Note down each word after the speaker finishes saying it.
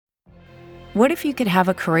What if you could have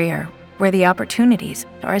a career where the opportunities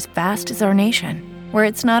are as vast as our nation, where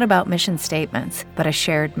it's not about mission statements, but a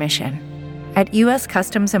shared mission? At U.S.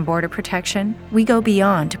 Customs and Border Protection, we go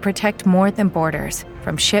beyond to protect more than borders.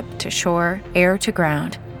 From ship to shore, air to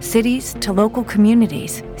ground, cities to local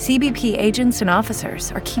communities, CBP agents and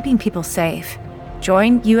officers are keeping people safe.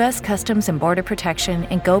 Join U.S. Customs and Border Protection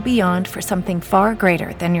and go beyond for something far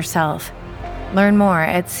greater than yourself. Learn more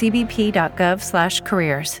at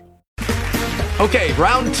cbp.gov/careers. Okay,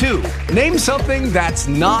 round two. Name something that's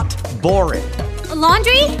not boring. A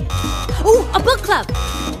laundry? Ooh, a book club.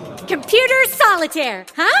 Computer solitaire,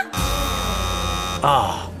 huh?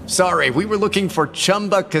 Ah, sorry, we were looking for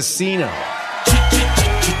Chumba Casino.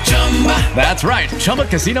 That's right,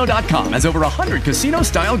 ChumbaCasino.com has over 100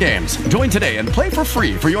 casino-style games. Join today and play for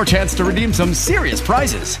free for your chance to redeem some serious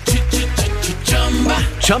prizes.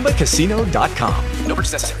 ChumbaCasino.com. No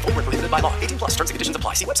purchase necessary. Void where prohibited by law. 18+ terms and conditions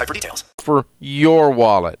apply. See website for details. For your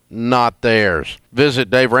wallet, not theirs. Visit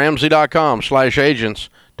DaveRamsey.com/agents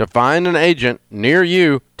to find an agent near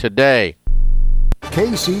you today.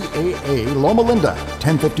 KCAA Loma Linda,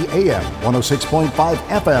 1050 AM, 106.5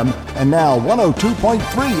 FM, and now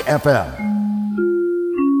 102.3 FM.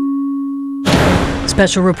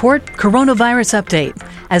 Special report, coronavirus update.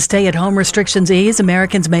 As stay-at-home restrictions ease,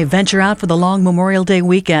 Americans may venture out for the long Memorial Day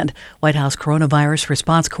weekend. White House Coronavirus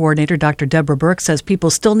Response Coordinator Dr. Deborah Birx says people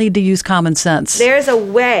still need to use common sense. There's a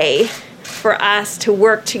way for us to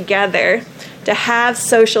work together to have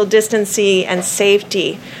social distancing and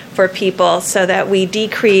safety for people so that we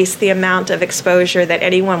decrease the amount of exposure that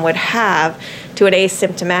anyone would have to an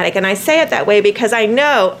asymptomatic. And I say it that way because I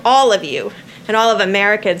know all of you and all of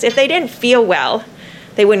Americans, if they didn't feel well,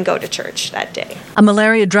 they wouldn't go to church that day. A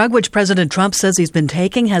malaria drug which President Trump says he's been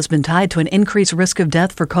taking has been tied to an increased risk of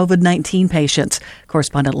death for COVID-19 patients.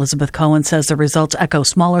 Correspondent Elizabeth Cohen says the results echo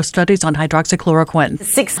smaller studies on hydroxychloroquine.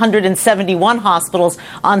 671 hospitals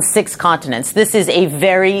on 6 continents. This is a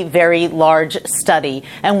very, very large study.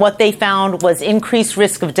 And what they found was increased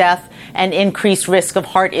risk of death and increased risk of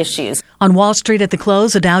heart issues. On Wall Street at the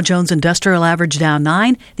close, the Dow Jones Industrial Average down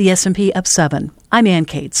 9, the S&P up 7. I'm Ann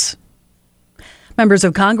Cates. Members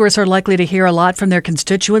of Congress are likely to hear a lot from their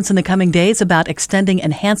constituents in the coming days about extending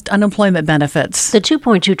enhanced unemployment benefits. The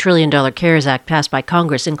 $2.2 trillion CARES Act passed by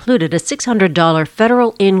Congress included a $600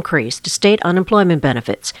 federal increase to state unemployment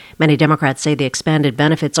benefits. Many Democrats say the expanded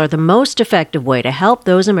benefits are the most effective way to help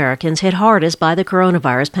those Americans hit hardest by the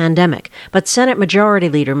coronavirus pandemic. But Senate Majority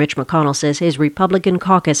Leader Mitch McConnell says his Republican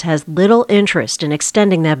caucus has little interest in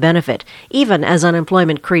extending that benefit, even as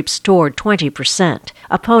unemployment creeps toward 20%.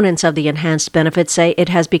 Opponents of the enhanced benefits say it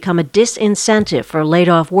has become a disincentive for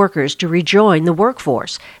laid-off workers to rejoin the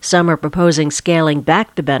workforce. Some are proposing scaling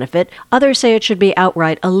back the benefit. Others say it should be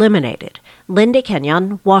outright eliminated. Linda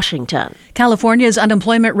Kenyon, Washington. California's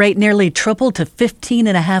unemployment rate nearly tripled to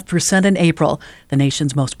 15.5% in April. The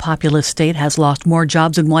nation's most populous state has lost more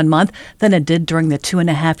jobs in 1 month than it did during the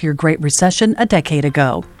 2.5-year Great Recession a decade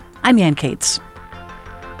ago. I'm Ann Cates.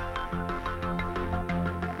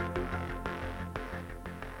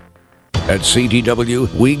 At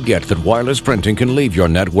CDW, we get that wireless printing can leave your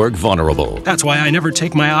network vulnerable. That's why I never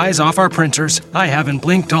take my eyes off our printers. I haven't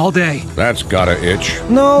blinked all day. That's gotta itch.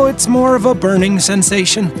 No, it's more of a burning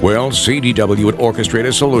sensation. Well, CDW would orchestrate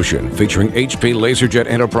a solution featuring HP LaserJet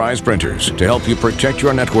Enterprise printers to help you protect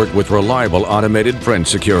your network with reliable automated print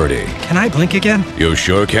security. Can I blink again? You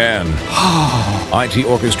sure can. IT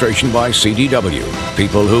orchestration by CDW.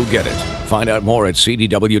 People who get it. Find out more at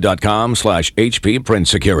cdw.com/HP Print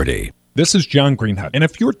Security. This is John Greenhut, and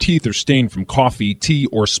if your teeth are stained from coffee, tea,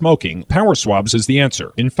 or smoking, Power Swabs is the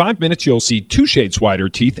answer. In 5 minutes, you'll see 2 shades whiter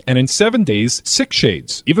teeth, and in 7 days, 6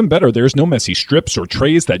 shades. Even better, there's no messy strips or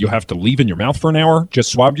trays that you'll have to leave in your mouth for an hour.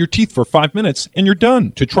 Just swab your teeth for 5 minutes, and you're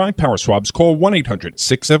done. To try Power Swabs, call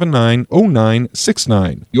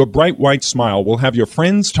 1-800-679-0969. Your bright white smile will have your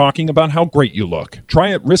friends talking about how great you look.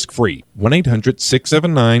 Try it risk-free.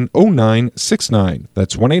 1-800-679-0969.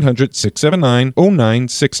 That's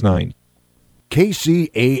 1-800-679-0969.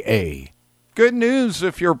 KCAA. Good news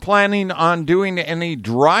if you're planning on doing any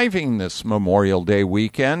driving this Memorial Day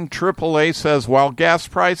weekend. AAA says while gas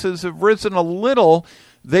prices have risen a little,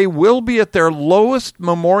 they will be at their lowest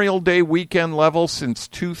Memorial Day weekend level since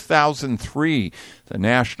 2003. The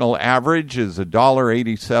national average is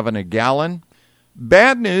 $1.87 a gallon.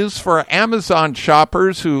 Bad news for Amazon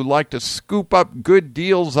shoppers who like to scoop up good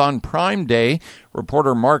deals on Prime Day.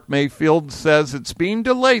 Reporter Mark Mayfield says it's being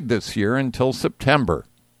delayed this year until September.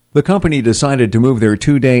 The company decided to move their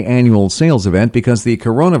 2-day annual sales event because the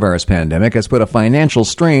coronavirus pandemic has put a financial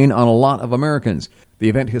strain on a lot of Americans. The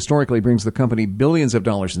event historically brings the company billions of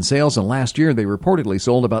dollars in sales, and last year they reportedly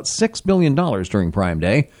sold about $6 billion during Prime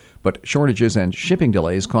Day. But shortages and shipping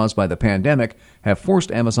delays caused by the pandemic have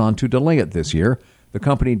forced Amazon to delay it this year. The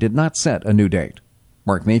company did not set a new date.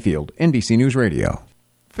 Mark Mayfield, NBC News Radio.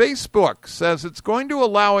 Facebook says it's going to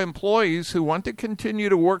allow employees who want to continue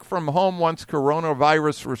to work from home once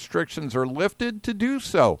coronavirus restrictions are lifted to do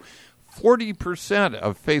so. 40%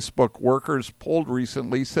 of Facebook workers polled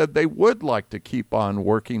recently said they would like to keep on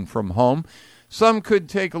working from home. Some could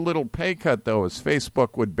take a little pay cut, though, as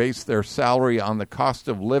Facebook would base their salary on the cost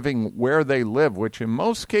of living where they live, which in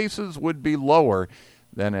most cases would be lower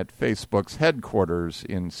than at Facebook's headquarters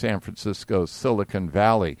in San Francisco's Silicon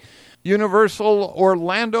Valley. Universal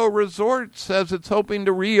Orlando Resort says it's hoping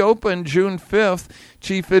to reopen June 5th.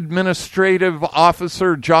 Chief Administrative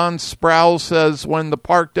Officer John Sproul says when the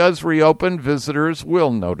park does reopen, visitors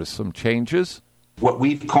will notice some changes. What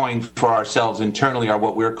we've coined for ourselves internally are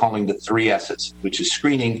what we're calling the 3 S's, which is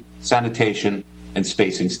screening, sanitation, and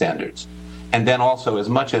spacing standards. And then also, as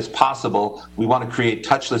much as possible, we want to create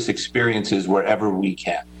touchless experiences wherever we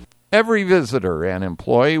can. Every visitor and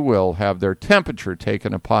employee will have their temperature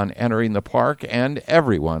taken upon entering the park, and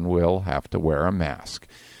everyone will have to wear a mask.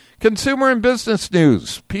 Consumer and business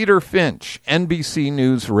news, Peter Finch, NBC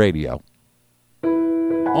News Radio.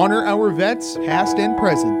 Honor our vets, past and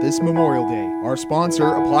present, this Memorial Day. Our sponsor,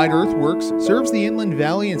 Applied Earthworks, serves the Inland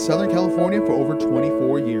Valley in Southern California for over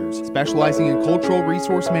 24 years, specializing in cultural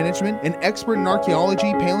resource management, an expert in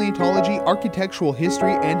archaeology, paleontology, architectural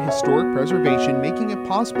history, and historic preservation, making it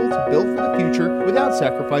possible to build for the future without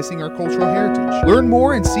sacrificing our cultural heritage. Learn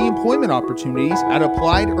more and see employment opportunities at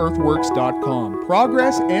AppliedEarthworks.com.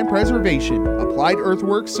 Progress and preservation. Applied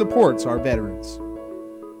Earthworks supports our veterans.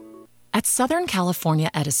 At Southern California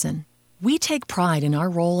Edison, we take pride in our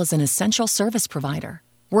role as an essential service provider,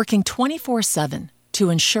 working 24/7 to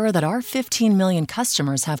ensure that our 15 million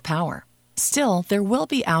customers have power. Still, there will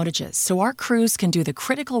be outages, so our crews can do the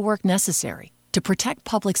critical work necessary to protect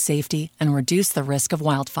public safety and reduce the risk of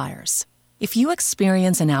wildfires. If you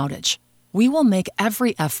experience an outage, we will make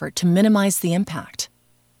every effort to minimize the impact.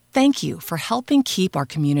 Thank you for helping keep our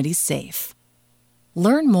communities safe.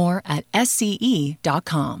 Learn more at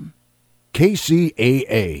SCE.com.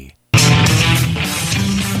 KCAA.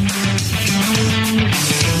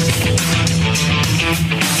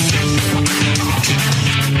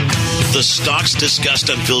 The stocks discussed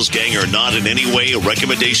on Phil's Gang are not in any way a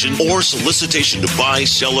recommendation or solicitation to buy,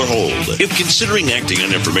 sell, or hold. If considering acting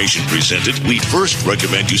on information presented, we first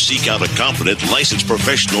recommend you seek out a competent, licensed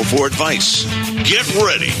professional for advice. Get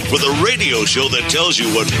ready for the radio show that tells you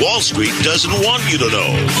what Wall Street doesn't want you to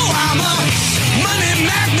know. Oh, I'm a money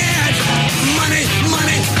magnet.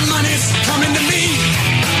 Money's coming to me.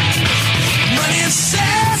 Money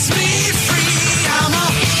sets me free. I'm a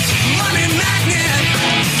money magnet.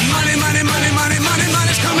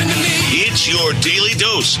 Money's coming to me. It's your daily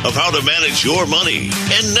dose of how to manage your money.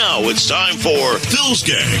 And now it's time for Phil's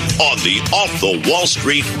Gang on the Off the Wall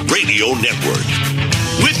Street Radio Network.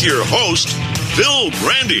 With your host, Phil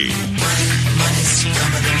Grande. Money's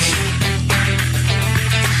coming to me.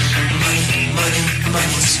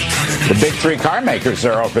 Money's coming to me. The big 3 car makers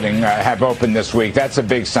are have opened this week. That's a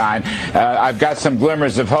big sign. I've got some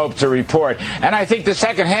glimmers of hope to report. And I think the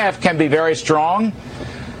second half can be very strong.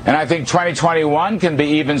 And I think 2021 can be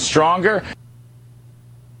even stronger.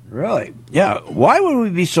 Really? Yeah. Why would we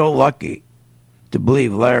be so lucky to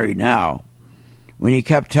believe Larry now when he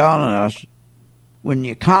kept telling us when the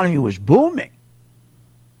economy was booming?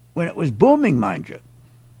 When it was booming, mind you,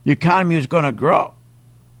 the economy was going to grow.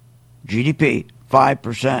 GDP,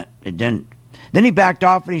 5%. It didn't. Then he backed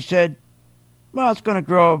off and he said, well, it's going to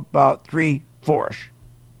grow about 3/4.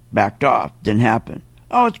 Backed off. Didn't happen.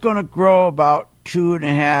 Oh, it's going to grow about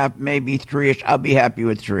 2.5, maybe 3-ish. I'll be happy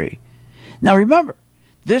with 3. Now remember,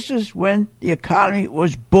 this is when the economy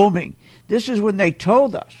was booming. This is when they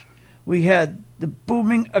told us we had the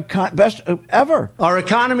booming best ever. Our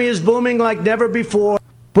economy is booming like never before.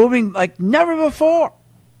 Booming like never before.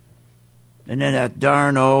 And then that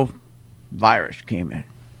darn old virus came in.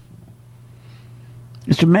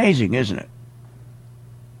 It's amazing, isn't it?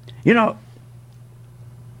 You know,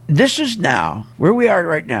 this is now, where we are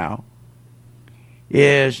right now,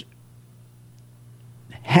 is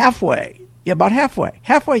about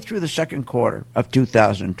halfway through the second quarter of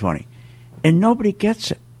 2020. And nobody gets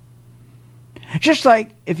it. Just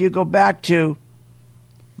like if you go back to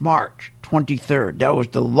March 23rd, that was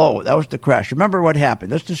the low, that was the crash. Remember what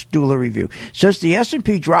happened? Let's just do a review. It says the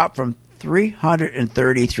S&P dropped from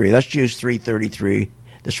 333, let's use 333,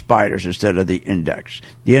 the spiders instead of the index.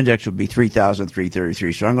 The index would be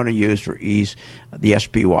 3,333. So I'm going to use for ease the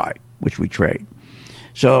SPY, which we trade.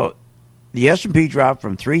 So the S&P dropped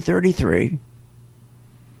from 333,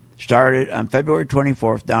 started on February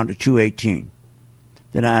 24th down to 218.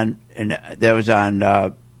 Then that was on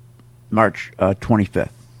March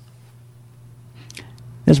 25th.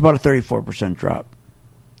 That's about a 34% drop.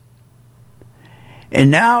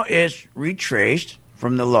 And now it's retraced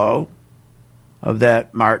from the low of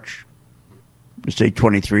that March, let's say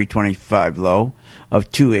 23, 25 low of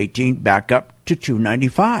 218 back up to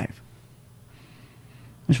 295.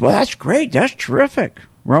 Well, that's great. That's terrific.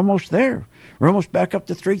 We're almost there. We're almost back up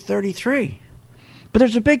to 333. But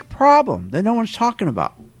there's a big problem that no one's talking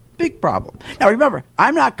about. Big problem. Now, remember,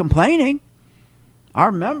 I'm not complaining.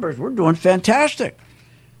 Our members, we're doing fantastic.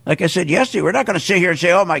 Like I said yesterday, we're not going to sit here and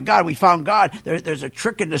say, oh, my God, we found God. There's a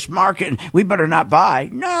trick in this market, and we better not buy.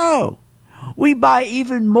 No. We buy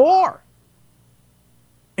even more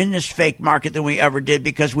in this fake market than we ever did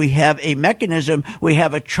because we have a mechanism, we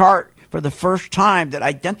have a chart for the first time that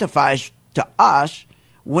identifies to us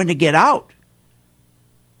when to get out,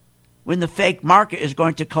 when the fake market is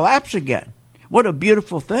going to collapse again. What a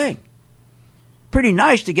beautiful thing. Pretty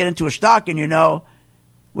nice to get into a stock and you know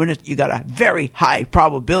when you got a very high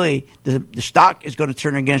probability the stock is going to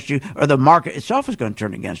turn against you or the market itself is going to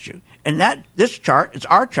turn against you. And this chart, it's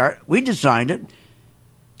our chart. We designed it.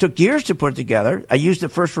 Took years to put it together. I used it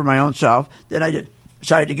first for my own self. Then I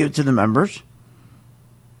decided to give it to the members.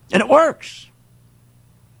 And it works.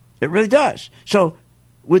 It really does. So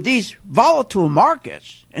with these volatile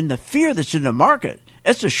markets and the fear that's in the market,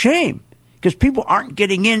 it's a shame because people aren't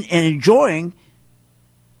getting in and enjoying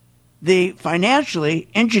the financially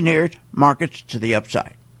engineered markets to the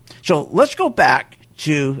upside. So let's go back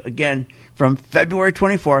to, again, from February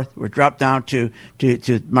 24th, we're dropped down to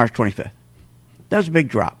March 25th. That was a big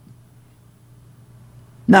drop.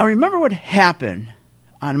 Now, remember what happened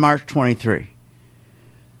on March 23.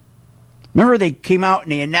 Remember they came out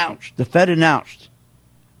and they announced, the Fed announced,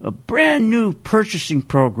 a brand new purchasing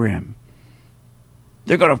program.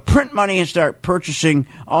 They're going to print money and start purchasing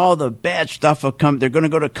all the bad stuff. They're going to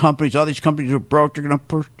go to companies. All these companies are broke. They're going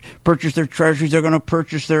to purchase their treasuries. They're going to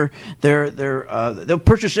purchase they'll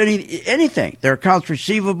purchase anything. Their accounts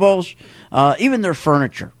receivables, even their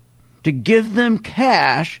furniture, to give them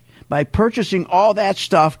cash by purchasing all that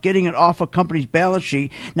stuff, getting it off a company's balance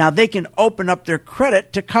sheet. Now they can open up their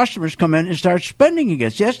credit to customers come in and start spending again.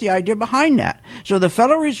 See, that's the idea behind that. So the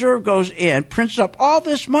Federal Reserve goes in, prints up all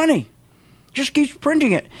this money. Just keeps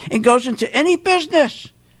printing it and goes into any business.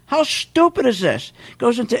 How stupid is this?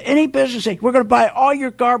 Goes into any business. Say, we're going to buy all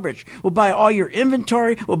your garbage. We'll buy all your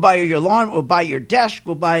inventory. We'll buy your lawn. We'll buy your desk.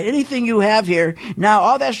 We'll buy anything you have here. Now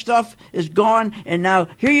all that stuff is gone. And now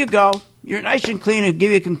here you go. You're nice and clean and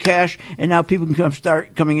give you some cash. And now people can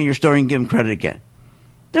start coming in your store and give them credit again.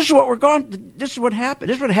 This is what we're going. This is what happened.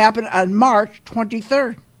 This is what happened on March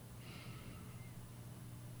 23rd.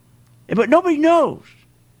 But nobody knows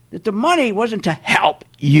that the money wasn't to help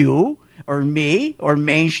you or me or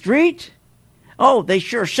Main Street. Oh, they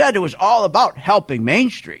sure said it was all about helping Main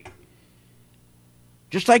Street.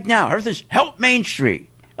 Just like now, everything's help Main Street.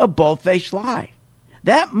 A bold-faced lie.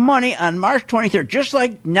 That money on March 23rd, just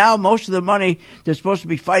like now most of the money that's supposed to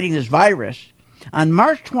be fighting this virus, on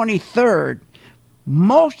March 23rd,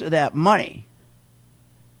 most of that money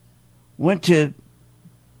went to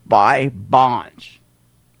buy bonds.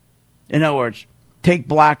 In other words, take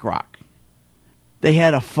BlackRock. They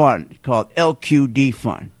had a fund called LQD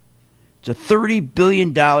Fund. It's a $30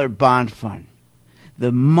 billion bond fund.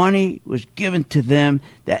 The money was given to them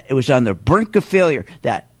that it was on the brink of failure.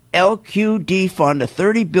 That LQD fund, the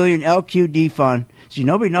 $30 billion LQD fund. See,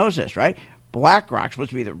 nobody knows this, right? BlackRock's supposed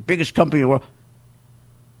to be the biggest company in the world.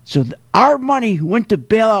 So our money went to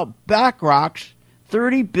bail out BlackRock's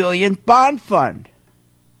 $30 billion bond fund.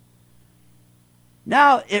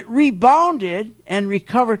 Now it rebounded and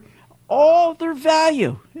recovered all their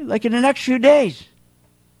value, like in the next few days.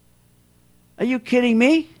 Are you kidding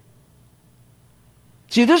me?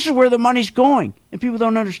 See, this is where the money's going, and people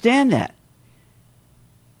don't understand that.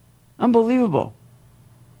 Unbelievable.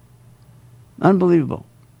 Unbelievable.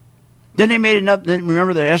 Then they made enough. Then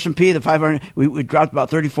remember the S&P, the 500, we dropped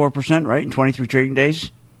about 34%, right, in 23 trading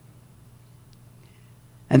days.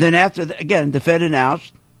 And then after, again, the Fed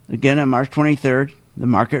announced, again on March 23rd, the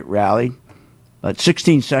market rallied.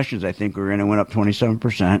 16 sessions, I think we were in, and went up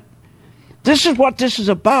 27%. This is what this is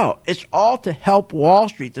about. It's all to help Wall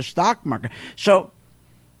Street, the stock market. So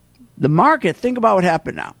the market, think about what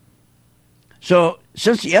happened now. So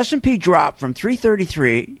since the S&P dropped from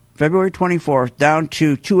 333, February 24th, down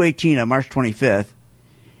to 218 on March 25th,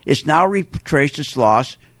 It's now retraced its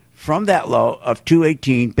loss from that low of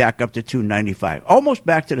 218 back up to 295, almost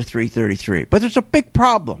back to the 333. But there's a big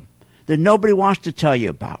problem that nobody wants to tell you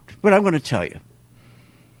about, but I'm going to tell you.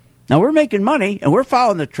 Now, we're making money, and we're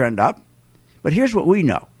following the trend up, but here's what we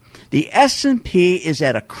know. The S&P is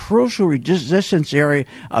at a crucial resistance area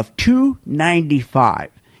of 295.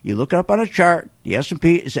 You look it up on a chart, the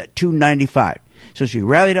S&P is at 295. So she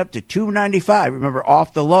rallied up to 295, remember,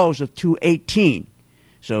 off the lows of 218.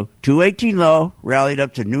 So 218 low, rallied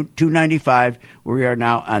up to 295, where we are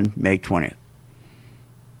now on May 20th.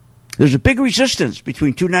 There's a big resistance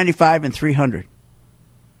between 295 and 300.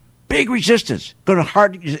 Big resistance.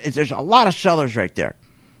 There's a lot of sellers right there,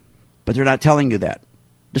 but they're not telling you that.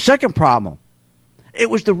 The second problem, it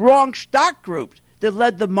was the wrong stock groups that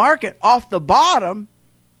led the market off the bottom,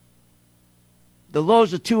 the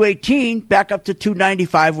lows of 218, back up to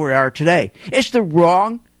 295 where we are today. It's the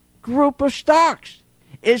wrong group of stocks.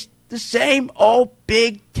 It's the same old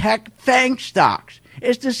big tech FANG stocks.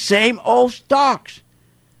 It's the same old stocks.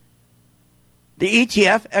 The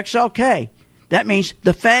ETF XLK, that means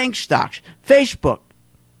the FANG stocks. Facebook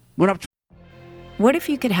went up. What if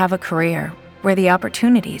you could have a career where the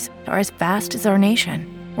opportunities are as vast as our nation,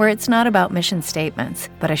 where it's not about mission statements,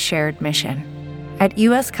 but a shared mission? At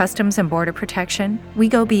U.S. Customs and Border Protection, we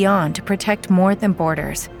go beyond to protect more than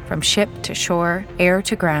borders. From ship to shore, air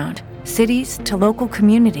to ground, cities to local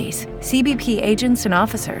communities, CBP agents and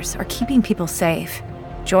officers are keeping people safe.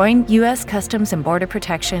 Join U.S. Customs and Border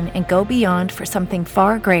Protection and go beyond for something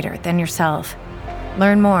far greater than yourself.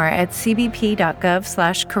 Learn more at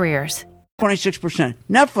cbp.gov/careers. 26%.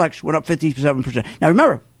 Netflix went up 57%. Now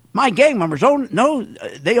remember, my gang members own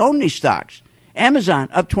these stocks. Amazon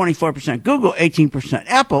up 24%, Google 18%,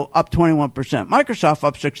 Apple up 21%, Microsoft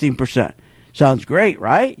up 16%. Sounds great,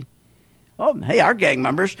 right? Oh, hey, our gang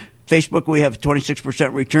members, Facebook, we have a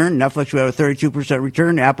 26% return. Netflix, we have a 32%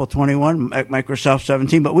 return. Apple, 21%. Microsoft,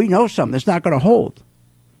 17%. But we know something. It's not going to hold.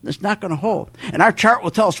 It's not going to hold. And our chart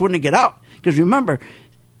will tell us when to get out. Because remember,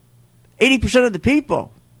 80% of the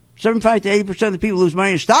people, 75 to 80% of the people lose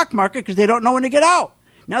money in the stock market because they don't know when to get out.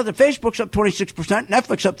 Now the Facebook's up 26%,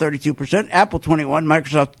 Netflix up 32%, Apple 21%,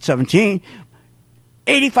 Microsoft 17%.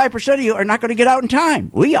 85% of you are not going to get out in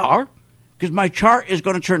time. We are, because my chart is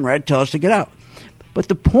going to turn red, tell us to get out. But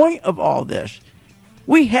the point of all this,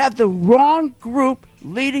 we have the wrong group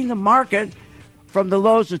leading the market from the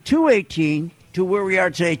lows of 218 to where we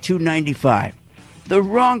are today, 295. The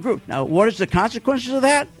wrong group. Now, what is the consequences of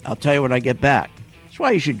that? I'll tell you when I get back. That's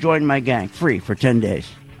why you should join my gang, free for 10 days.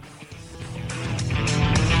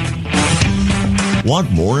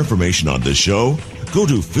 Want more information on this show? Go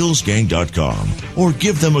to philsgang.com or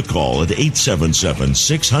give them a call at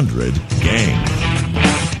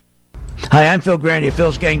 877-600-GANG. Hi, I'm Phil Grandy at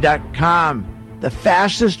philsgang.com. The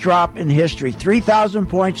fastest drop in history, 3,000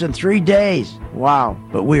 points in 3 days. Wow.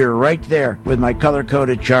 But we are right there with my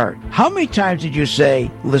color-coded chart. How many times did you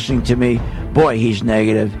say, listening to me, boy, he's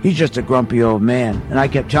negative. He's just a grumpy old man. And I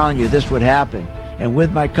kept telling you this would happen. And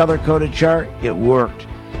with my color-coded chart, it worked.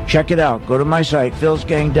 Check it out. Go to my site,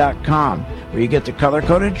 philsgang.com, where you get the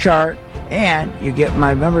color-coded chart and you get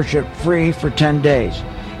my membership free for 10 days.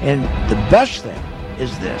 And the best thing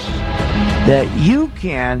is this, that you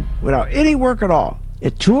can, without any work at all,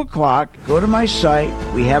 at 2 o'clock, go to my site.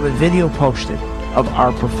 We have a video posted of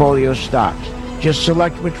our portfolio stocks. Just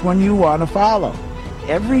select which one you want to follow.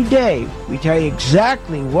 Every day, we tell you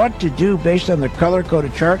exactly what to do based on the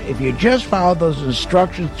color-coded chart. If you just follow those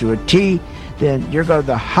instructions to a T, then you're going to have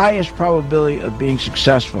the highest probability of being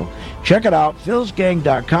successful. Check it out,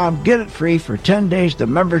 philsgang.com. Get it free for 10 days, the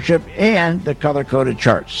membership and the color-coded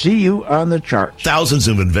chart. See you on the chart. Thousands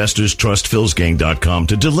of investors trust philsgang.com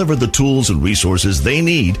to deliver the tools and resources they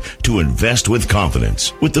need to invest with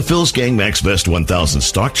confidence. With the Philsgang MaxVest 1000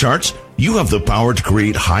 stock charts, you have the power to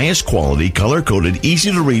create highest quality, color-coded,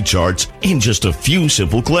 easy-to-read charts in just a few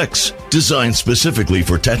simple clicks. Designed specifically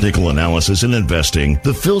for technical analysis and investing,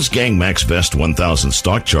 the Philsgang MaxVest 1000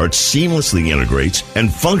 stock chart seamlessly integrates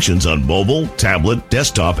and functions on mobile, tablet,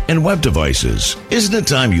 desktop, and web devices. Isn't it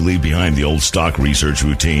time you leave behind the old stock research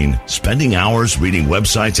routine, spending hours reading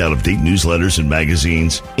websites, out-of-date newsletters, and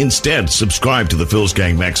magazines? Instead, subscribe to the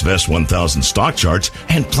Philsgang MaxVest 1000 stock charts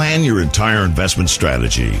and plan your entire investment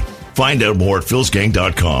strategy. Find out more at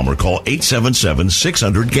philsgang.com or call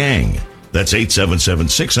 877-600-GANG. That's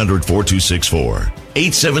 877-600-4264.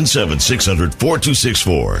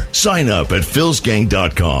 877-600-4264. Sign up at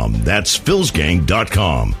philsgang.com. That's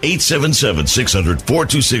philsgang.com.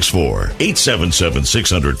 877-600-4264.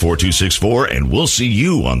 877-600-4264, and we'll see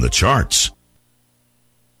you on the charts.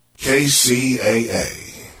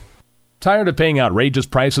 KCAA. Tired of paying outrageous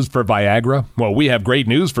prices for Viagra? Well, we have great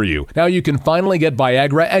news for you. Now you can finally get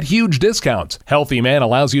Viagra at huge discounts. Healthy Man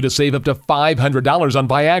allows you to save up to $500 on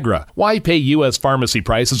Viagra. Why pay U.S. pharmacy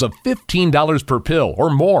prices of $15 per pill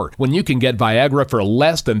or more when you can get Viagra for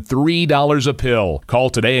less than $3 a pill?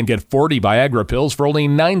 Call today and get 40 Viagra pills for only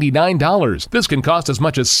 $99. This can cost as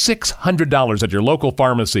much as $600 at your local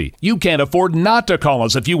pharmacy. You can't afford not to call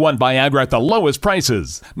us if you want Viagra at the lowest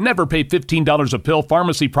prices. Never pay $15 a pill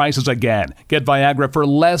pharmacy prices again. Get Viagra for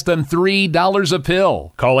less than $3 a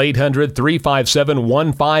pill. Call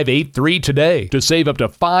 800-357-1583 today to save up to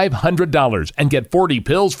 $500 and get 40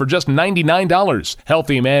 pills for just $99.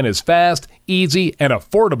 Healthy Man is fast, easy, and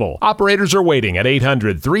affordable. Operators are waiting at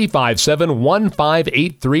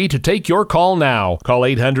 800-357-1583 to take your call now. Call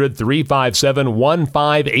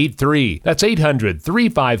 800-357-1583. That's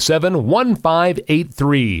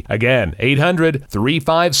 800-357-1583. Again,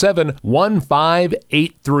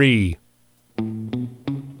 800-357-1583.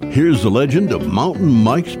 Here's the legend of Mountain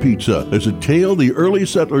Mike's Pizza. There's a tale the early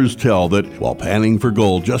settlers tell that while panning for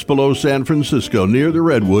gold just below San Francisco near the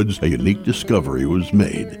Redwoods, a unique discovery was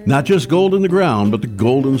made. Not just gold in the ground, but the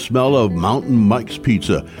golden smell of Mountain Mike's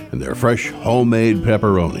Pizza and their fresh homemade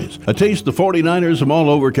pepperonis. A taste the 49ers from all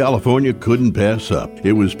over California couldn't pass up.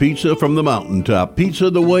 It was pizza from the mountaintop, pizza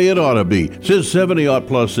the way it ought to be. Since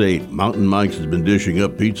 70+8, Mountain Mike's has been dishing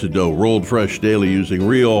up pizza dough rolled fresh daily using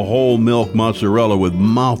real whole milk mozzarella with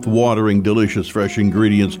mouth-watering, delicious, fresh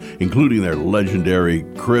ingredients, including their legendary,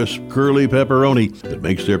 crisp, curly pepperoni that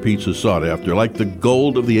makes their pizza sought after like the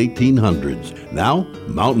gold of the 1800s. Now,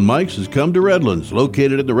 Mountain Mike's has come to Redlands,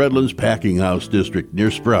 located at the Redlands Packing House District near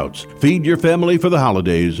Sprouts. Feed your family for the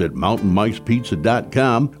holidays at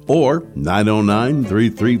mountainmikespizza.com or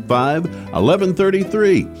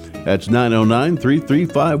 909-335-1133. That's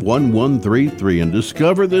 909-335-1133 and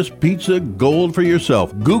discover this pizza gold for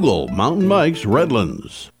yourself. Google Mountain Mike's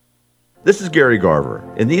Redlands. This is Gary Garver.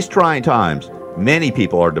 In these trying times, many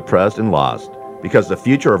people are depressed and lost because the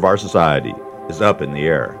future of our society is up in the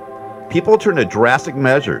air. People turn to drastic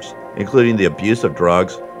measures, including the abuse of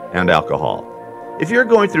drugs and alcohol. If you're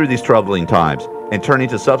going through these troubling times and turning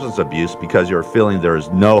to substance abuse because you're feeling there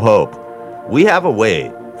is no hope, we have a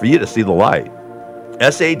way for you to see the light.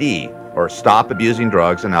 SAD, or Stop Abusing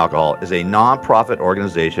Drugs and Alcohol, is a non-profit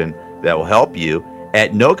organization that will help you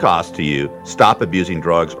at no cost to you stop abusing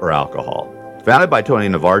drugs or alcohol. Founded by Tony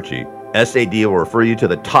Navarchi, SAD will refer you to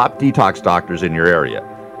the top detox doctors in your area.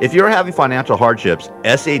 If you're having financial hardships,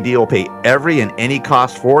 SAD will pay every and any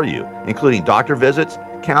cost for you, including doctor visits,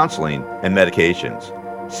 counseling, and medications.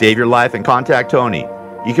 Save your life and contact Tony.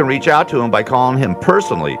 You can reach out to him by calling him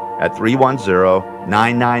personally at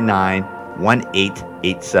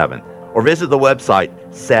 310-999-1887 or visit the website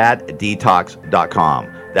saddetox.com.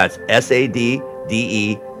 That's SADDETOX.com.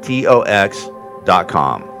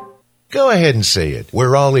 Go ahead and say it.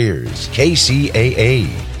 We're all ears. KCAA.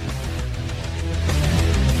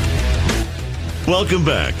 Welcome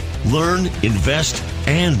back. Learn, invest,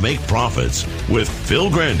 and make profits with Phil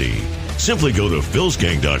Grandy. Simply go to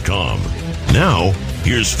philsgang.com. Now,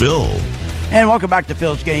 here's Phil. And welcome back to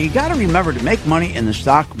Phil's Gang. You got to remember to make money in the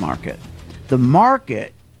stock market. The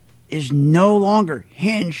market is no longer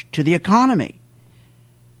hinged to the economy.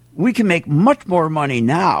 We can make much more money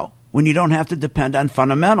now when you don't have to depend on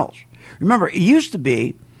fundamentals. Remember, it used to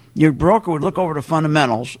be your broker would look over the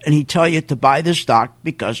fundamentals and he'd tell you to buy this stock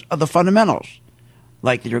because of the fundamentals,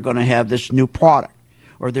 like they're going to have this new product,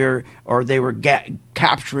 or they were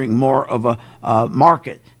capturing more of a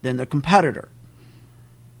market than the competitor,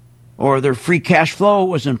 or their free cash flow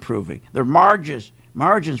was improving, their margins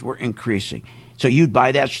were increasing. So you'd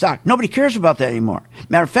buy that stock. Nobody cares about that anymore.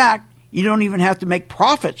 Matter of fact, you don't even have to make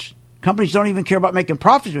profits. Companies don't even care about making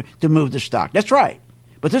profits to move the stock. That's right.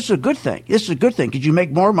 But this is a good thing. This is a good thing because you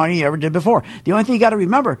make more money than you ever did before. The only thing you got to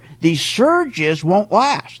remember, these surges won't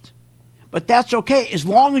last. But that's okay as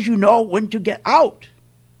long as you know when to get out.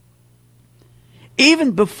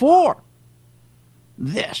 Even before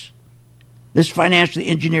this financially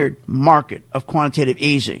engineered market of quantitative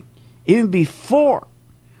easing, even before,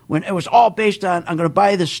 when it was all based on, I'm going to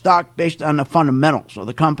buy this stock based on the fundamentals of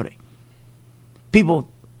the company. People,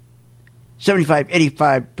 75,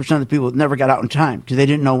 85% of the people never got out in time because they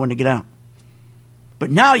didn't know when to get out.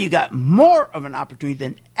 But now you got more of an opportunity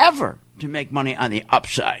than ever to make money on the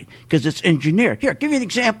upside because it's engineered. Here, I'll give you an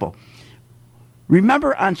example.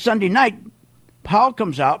 Remember on Sunday night, Powell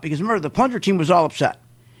comes out because remember the plunger team was all upset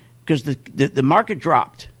because the market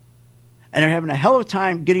dropped. And they're having a hell of a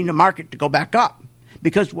time getting the market to go back up.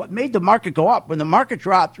 Because what made the market go up, when the market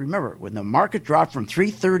dropped, remember, when the market dropped from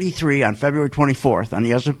 333 on February 24th on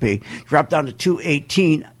the S&P, dropped down to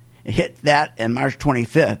 218 It hit that on March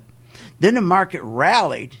 25th. Then the market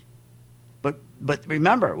rallied. But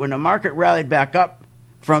remember, when the market rallied back up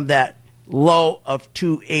from that low of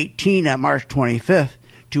 218 on March 25th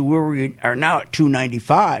to where we are now at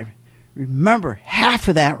 295, remember, half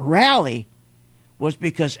of that rally was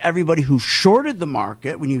because everybody who shorted the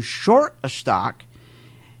market, when you short a stock,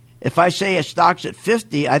 if I say a stock's at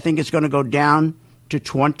 50, I think it's going to go down to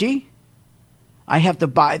 20, I have to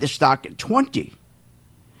buy the stock at 20.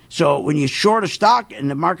 So when you short a stock and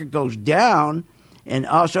the market goes down, and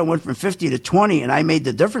also went from 50 to 20, and I made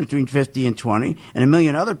the difference between 50 and 20, and a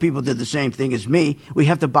million other people did the same thing as me, we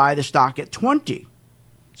have to buy the stock at 20.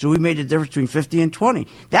 So we made the difference between 50 and 20.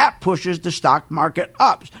 That pushes the stock market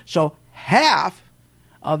up. So half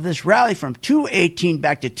of this rally from 218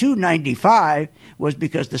 back to 295 was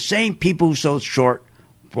because the same people who sold short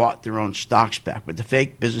bought their own stocks back. But the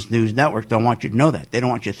fake Business News Network don't want you to know that. They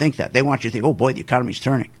don't want you to think that. They want you to think, oh boy, the economy's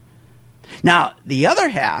turning. Now, the other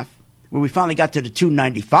half, where we finally got to the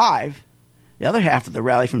 295, the other half of the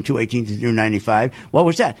rally from 218 to 295, what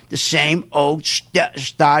was that? The same old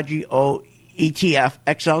stodgy old ETF,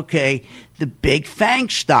 XLK, the big FANG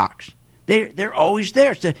stocks. They're always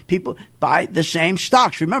there. So people buy the same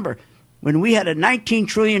stocks. Remember, when we had a $19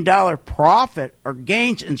 trillion profit or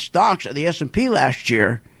gains in stocks of the S&P last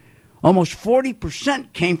year, almost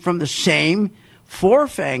 40% came from the same 4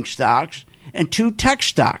 FANG stocks and 2 tech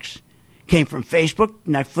stocks. Came from Facebook,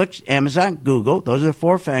 Netflix, Amazon, Google. Those are the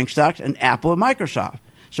 4 FANG stocks, and Apple and Microsoft.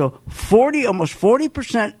 So almost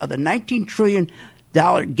 40% of the $19 trillion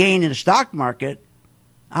gain in the stock market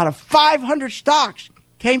out of 500 stocks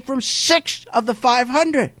came from 6 of the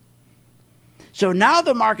 500. So now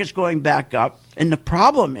the market's going back up, and the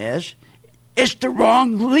problem is it's the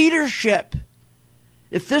wrong leadership.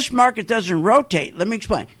 If this market doesn't rotate, let me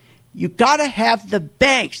explain. You got to have the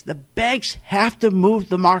banks. The banks have to move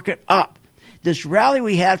the market up. This rally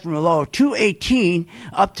we had from a low of 218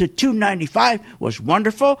 up to 295 was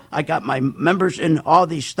wonderful. I got my members in all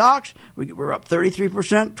these stocks. We're up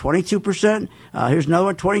 33%, 22%. Here's another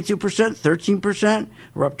one, 22%, 13%.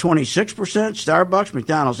 We're up 26%. Starbucks,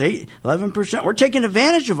 McDonald's, 11%. We're taking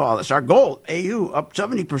advantage of all this. Our gold, AU, up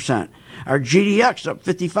 70%. Our GDX up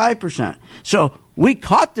 55%. So we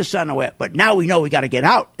caught this on the way up, but now we know we got to get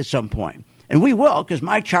out at some point. And we will, because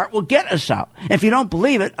my chart will get us out. And if you don't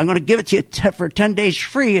believe it, I'm going to give it to you for 10 days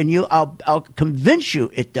free, and I'll convince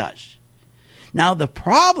you it does. Now, the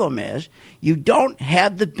problem is you don't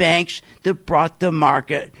have the banks that brought the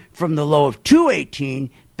market from the low of 218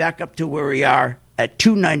 back up to where we are at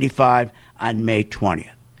 295 on May 20th.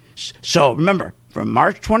 So remember, from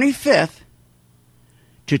March 25th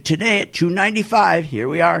to today at 295, here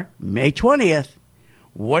we are, May 20th.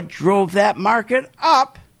 What drove that market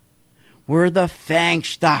up were the FANG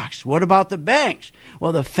stocks. What about the banks?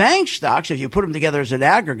 Well, the FANG stocks, if you put them together as an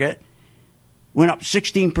aggregate, went up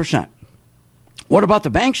 16%. What about the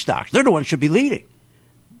bank stocks? They're the ones that should be leading.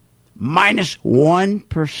 Minus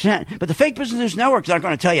 1%. But the fake Business News Network's not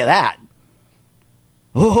going to tell you that.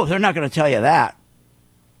 Oh, they're not going to tell you that.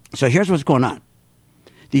 So here's what's going on.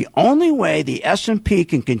 The only way the S&P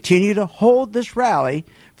can continue to hold this rally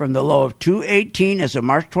from the low of 218 as of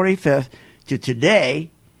March 25th to today,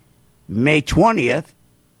 May 20th,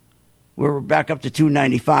 where we're back up to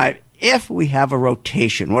 295, if we have a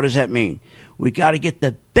rotation. What does that mean? We got to get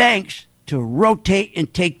the banks to rotate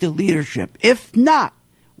and take the leadership. If not,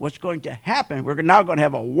 what's going to happen, we're now going to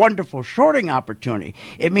have a wonderful shorting opportunity.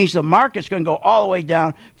 It means the market's going to go all the way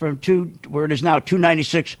down from where it is now,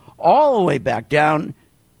 296, all the way back down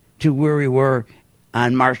to where we were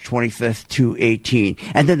on March 25th, 218.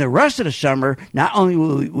 And then the rest of the summer, not only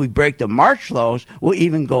will we break the March lows, we'll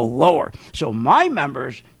even go lower. So my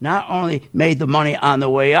members not only made the money on the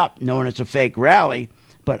way up, knowing it's a fake rally,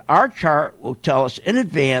 but our chart will tell us in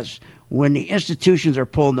advance when the institutions are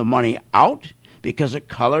pulling the money out, because the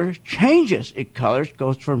color changes. It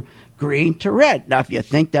goes from green to red. Now, if you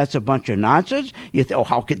think that's a bunch of nonsense, you think, oh,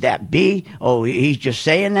 how could that be? Oh, he's just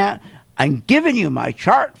saying that. I'm giving you my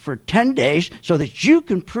chart for 10 days so that you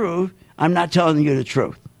can prove I'm not telling you the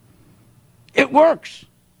truth. It works.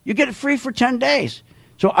 You get it free for 10 days.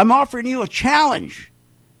 So I'm offering you a challenge.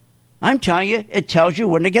 I'm telling you, it tells you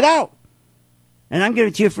when to get out. And I'm giving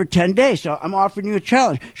it to you for 10 days. So I'm offering you a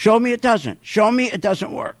challenge. Show me it doesn't. Show me it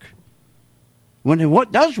doesn't work. When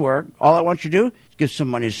what does work, all I want you to do is give some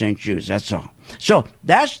money to St. Jude's. That's all. So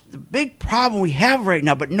that's the big problem we have right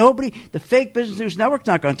now. But the fake Business News Network's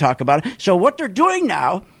not going to talk about it. So what they're doing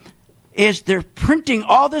now is they're printing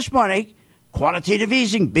all this money, quantitative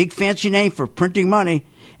easing, big fancy name for printing money,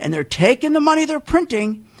 and they're taking the money they're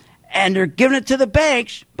printing and they're giving it to the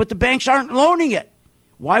banks, but the banks aren't loaning it.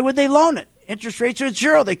 Why would they loan it? Interest rates are at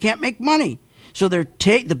zero. They can't make money. So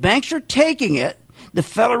the banks are taking it. The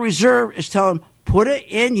Federal Reserve is telling them, put it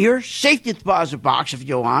in your safety deposit box if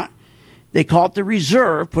you want. They call it the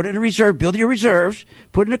reserve. Put it in a reserve. Build your reserves.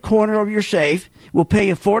 Put it in a corner of your safe. We'll pay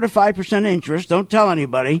you 4 to 5% interest. Don't tell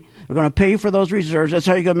anybody. We're going to pay you for those reserves. That's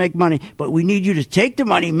how you're going to make money. But we need you to take the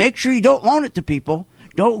money. Make sure you don't loan it to people.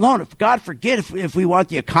 Don't loan it. God forbid if we want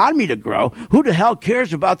the economy to grow. Who the hell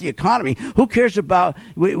cares about the economy? Who cares about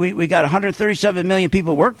we got 137 million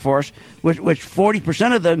people workforce, which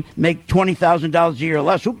 40% of them make $20,000 a year or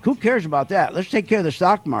less. Who cares about that? Let's take care of the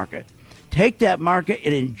stock market. Take that market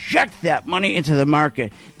and inject that money into the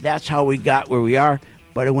market. That's how we got where we are,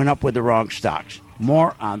 but it went up with the wrong stocks.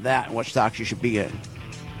 More on that and what stocks you should be in.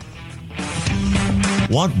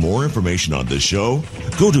 Want more information on this show?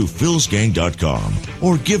 Go to philsgang.com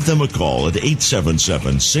or give them a call at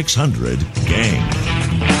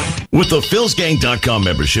 877-600-GANG. With the philsgang.com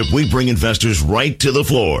membership, we bring investors right to the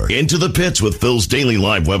floor, into the pits with Phil's daily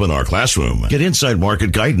live webinar classroom. Get inside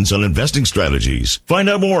market guidance on investing strategies. Find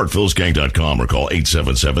out more at philsgang.com or call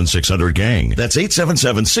 877-600-GANG. That's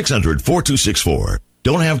 877-600-4264.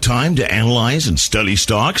 Don't have time to analyze and study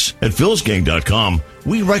stocks? At philsgang.com,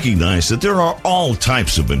 we recognize that there are all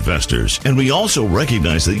types of investors, and we also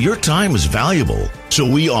recognize that your time is valuable. So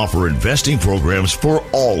we offer investing programs for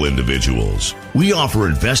all individuals. We offer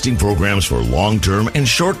investing programs for long-term and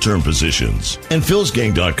short-term positions. And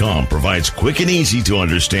philsgang.com provides quick and easy to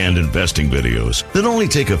understand investing videos that only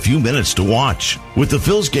take a few minutes to watch. With the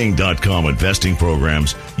philsgang.com investing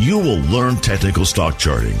programs, you will learn technical stock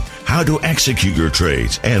charting, how to execute your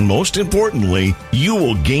trades, and most importantly, you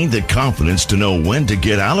will gain the confidence to know when to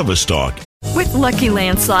get out of a stock. With Lucky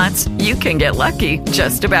Land Slots, you can get lucky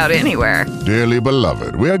just about anywhere. Dearly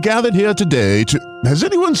beloved, we are gathered here today to... Has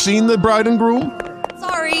anyone seen the bride and groom?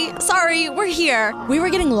 Sorry, we're here. We were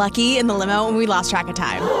getting lucky in the limo and we lost track of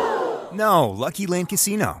time. No, Lucky Land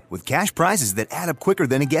Casino, with cash prizes that add up quicker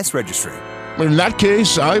than a guest registry. In that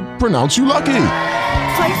case, I pronounce you lucky.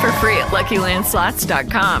 Play for free at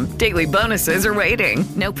LuckyLandSlots.com. Daily bonuses are waiting.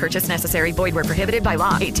 No purchase necessary. Void where prohibited by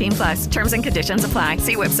law. 18+. Terms and conditions apply.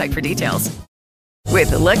 See website for details.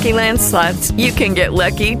 With Lucky Land Slots, you can get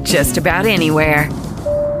lucky just about anywhere.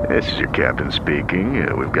 This is your captain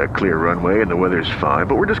speaking. We've got clear runway and the weather's fine,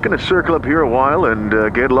 but we're just going to circle up here a while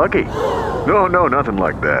and get lucky. No, nothing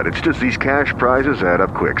like that. It's just these cash prizes add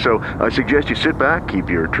up quick. So I suggest you sit back, keep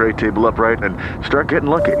your tray table upright, and start getting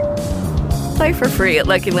lucky. Play for free at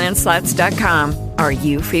LuckyLandSlots.com. Are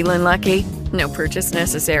you feeling lucky? No purchase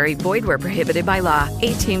necessary. Void where prohibited by law.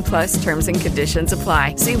 18+ terms and conditions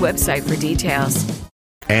apply. See website for details.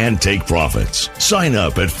 And take profits. Sign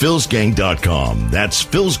up at philsgang.com. That's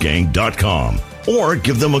philsgang.com. Or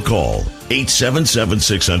give them a call.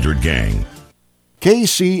 877-600-GANG.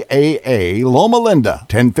 KCAA Loma Linda,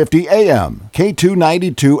 1050 AM,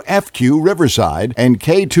 K292FQ Riverside, and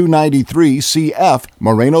K293CF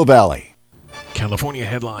Moreno Valley. California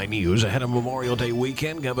headline news ahead of Memorial Day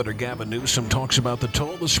weekend. Governor Gavin Newsom talks about the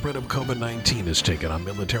toll the spread of COVID-19 has taken on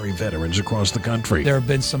military veterans across the country. There have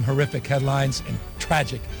been some horrific headlines and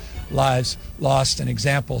tragic lives lost and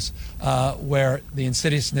examples where the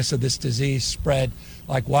insidiousness of this disease spread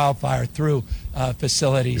like wildfire through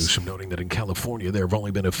facilities. Newsom noting that in California there have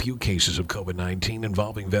only been a few cases of COVID-19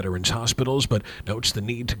 involving veterans' hospitals, but notes the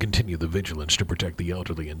need to continue the vigilance to protect the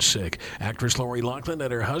elderly and sick. Actress Lori Loughlin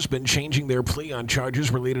and her husband changing their plea on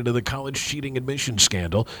charges related to the college cheating admission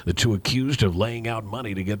scandal. The two accused of laying out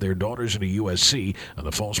money to get their daughters into USC on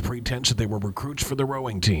the false pretense that they were recruits for the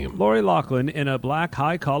rowing team. Lori Loughlin, in a black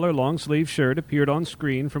high-collar, long-sleeve shirt, appeared on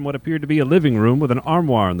screen from what appeared to be a living room with an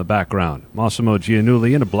armoire in the background. Massimo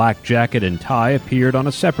Giannulli, in a black jacket and tie, appeared on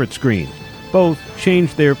a separate screen. Both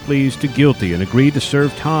changed their pleas to guilty and agreed to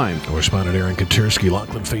serve time. Correspondent Aaron Katersky.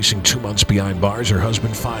 Loughlin facing 2 months behind bars, her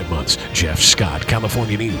husband 5 months. Jeff Scott,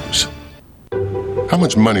 California News. How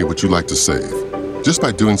much money would you like to save just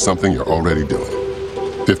by doing something you're already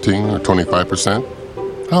doing? 15 or 25%?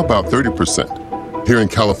 How about 30%? Here in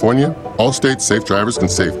California, Allstate Safe Drivers can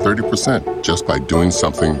save 30% just by doing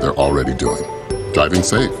something they're already doing. Driving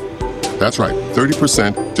safe. That's right,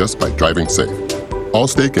 30% just by driving safe.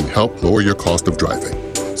 Allstate can help lower your cost of driving.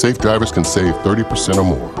 Safe drivers can save 30% or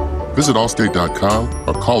more. Visit allstate.com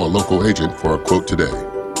or call a local agent for a quote today.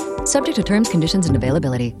 Subject to terms, conditions, and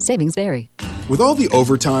availability. Savings vary. With all the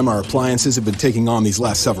overtime our appliances have been taking on these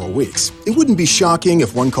last several weeks, it wouldn't be shocking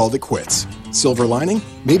if one called it quits. Silver lining?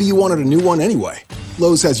 Maybe you wanted a new one anyway.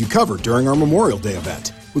 Lowe's has you covered during our Memorial Day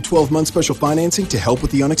event, with 12-month special financing to help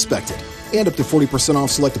with the unexpected, and up to 40% off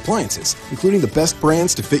select appliances, including the best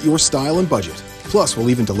brands to fit your style and budget. Plus, we'll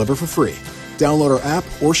even deliver for free. Download our app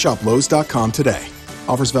or shop Lowe's.com today.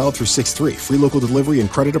 Offers valid through 6/3. Free local delivery and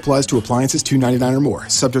credit applies to appliances $299 or more.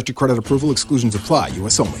 Subject to credit approval. Exclusions apply.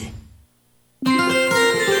 U.S. only.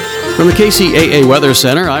 From the KCAA Weather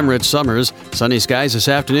Center, I'm Rich Summers. Sunny skies this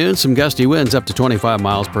afternoon, some gusty winds up to 25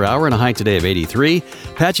 miles per hour and a high today of 83.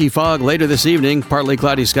 Patchy fog later this evening, partly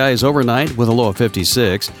cloudy skies overnight with a low of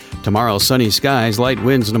 56. Tomorrow, sunny skies, light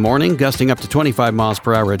winds in the morning, gusting up to 25 miles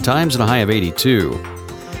per hour at times and a high of 82.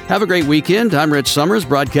 Have a great weekend. I'm Rich Summers,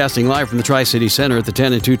 broadcasting live from the Tri-City Center at the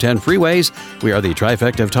 10 and 210 freeways. We are the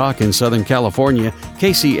trifecta of talk in Southern California.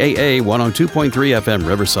 KCAA 102.3 FM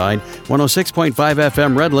Riverside, 106.5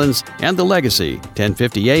 FM Redlands, and The Legacy,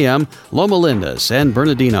 1050 AM, Loma Linda, San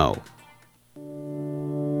Bernardino.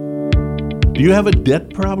 Do you have a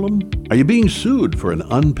debt problem? Are you being sued for an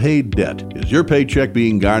unpaid debt? Is your paycheck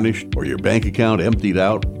being garnished or your bank account emptied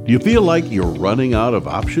out? Do you feel like you're running out of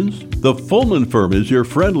options? The Fullman Firm is your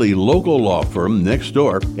friendly local law firm next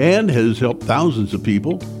door and has helped thousands of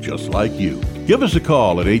people just like you. Give us a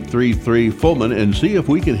call at 833-FULLMAN and see if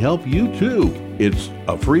we can help you too. It's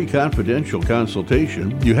a free confidential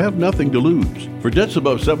consultation. You have nothing to lose. For debts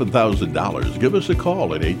above $7,000, give us a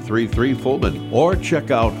call at 833-FULLMAN or check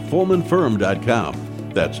out FullmanFirm.com.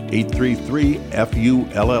 That's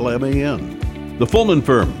 833-FULLMAN. The Fullman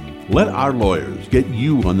Firm. Let our lawyers get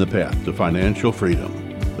you on the path to financial freedom.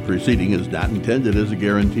 The proceeding is not intended as a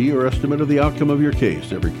guarantee or estimate of the outcome of your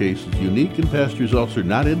case. Every case is unique, and past results are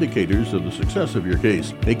not indicators of the success of your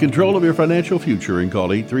case. Take control of your financial future and call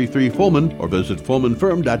 833-FULLMAN or visit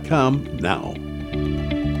FullmanFirm.com now.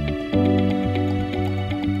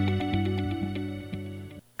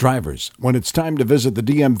 Drivers, when it's time to visit the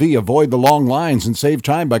DMV, avoid the long lines and save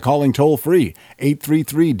time by calling toll-free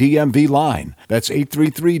 833-DMV-LINE. That's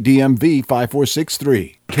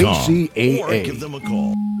 833-DMV-5463. KCAA. Or give them a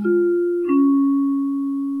call.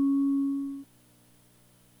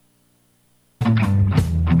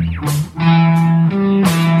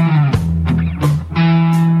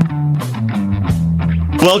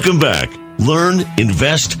 Welcome back. Learn,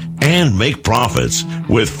 invest, and make profits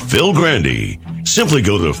with Phil Grandy. Simply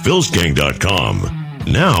go to philsgang.com.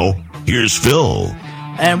 Now, here's Phil.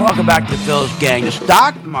 And welcome back to Phil's Gang. The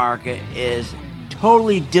stock market is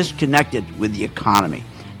totally disconnected with the economy.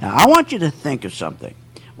 Now, I want you to think of something.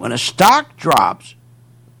 When a stock drops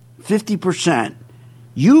 50%,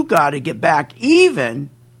 you got to get back even.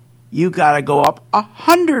 You got to go up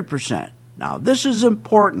 100%. Now, this is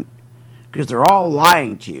important because they're all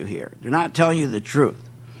lying to you here. They're not telling you the truth.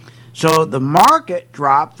 So the market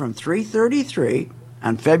dropped from 333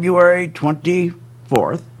 on February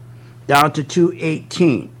 24th down to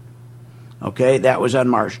 218. Okay, that was on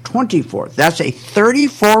March 24th. That's a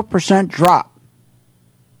 34% drop.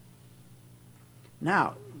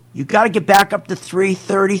 Now, you got to get back up to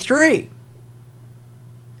 333.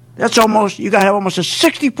 That's almost, you got to have almost a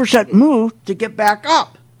 60% move to get back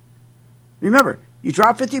up. Remember, you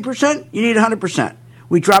drop 50%, you need 100%.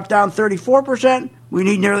 We drop down 34%, we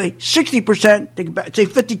need nearly 60% to get back, say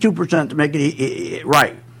 52% to make it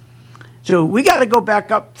right. So we got to go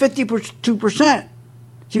back up 52%.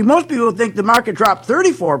 See, most people think the market dropped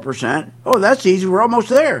 34%. Oh, that's easy. We're almost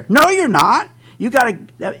there. No, you're not. You got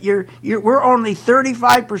to. We're only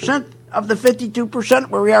 35% of the 52%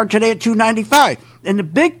 where we are today at 295. And the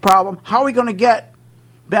big problem: how are we going to get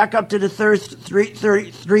back up to the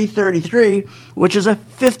 333, which is a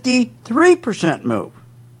 53% move?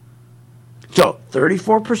 So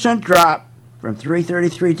 34% drop from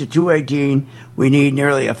 333 to 218. We need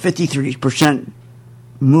nearly a 53%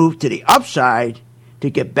 move to the upside to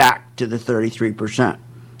get back to the 33%.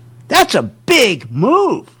 That's a big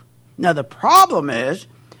move. Now, the problem is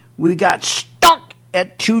we got stuck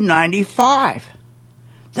at 295.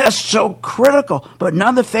 That's so critical. But none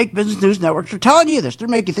of the fake business news networks are telling you this. They're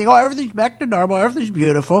making you think, oh, everything's back to normal, everything's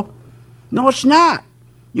beautiful. No, it's not.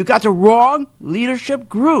 You got the wrong leadership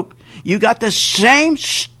group. You got the same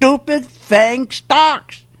stupid FANG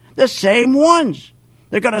stocks, the same ones.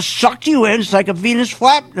 They're going to suck you in. It's like a Venus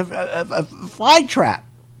fly trap.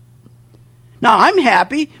 Now, I'm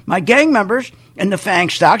happy. My gang members in the FANG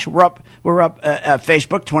stocks were up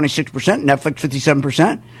Facebook 26%, Netflix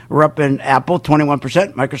 57%. We're up in Apple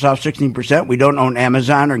 21%, Microsoft 16%. We don't own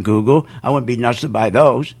Amazon or Google. I wouldn't be nuts to buy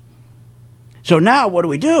those. So now what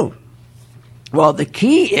do? Well, the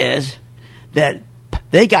key is that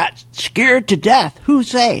they got scared to death.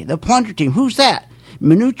 Who's they? The plunger team. Who's that?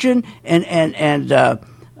 Mnuchin and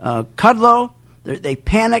Kudlow. They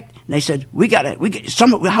panicked and they said, how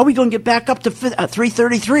are we going to get back up to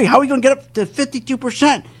 333? How are we going to get up to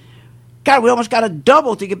 52%? God, we almost got to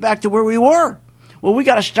double to get back to where we were. Well, we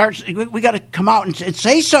got to start. We got to come out and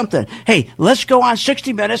say something. Hey, let's go on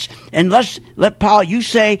 60 Minutes and let's let Powell. You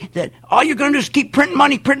say that all you're going to do is keep printing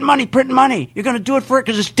money, printing money, printing money. You're going to do it for it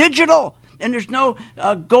because it's digital and there's no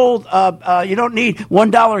gold. You don't need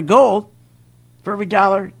 $1 gold for every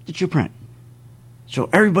dollar that you print. So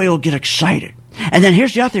everybody will get excited. And then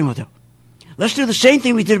here's the other thing we'll do. Let's do the same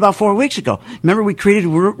thing we did about 4 weeks ago. Remember, we created a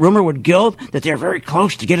rumor with Guild that they're very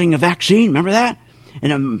close to getting a vaccine. Remember that?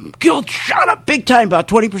 And Guild shot up big time, about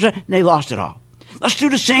 20%, and they lost it all. Let's do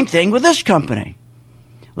the same thing with this company.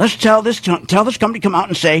 Let's tell this company to come out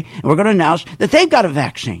and say, and we're going to announce that they've got a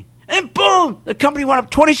vaccine. And boom, the company went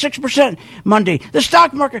up 26% Monday. The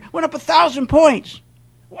stock market went up 1,000 points.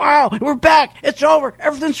 Wow, we're back. It's over.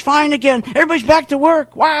 Everything's fine again. Everybody's back to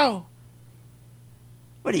work. Wow.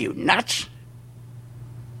 What are you, nuts?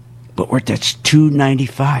 But that's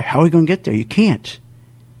 295. How are we going to get there? You can't.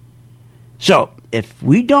 So, if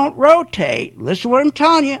we don't rotate, listen to what I'm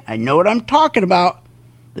telling you. I know what I'm talking about.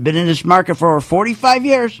 I've been in this market for over 45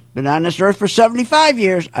 years. Been on this earth for 75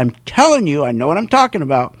 years. I'm telling you, I know what I'm talking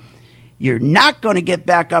about. You're not going to get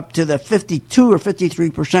back up to the 52 or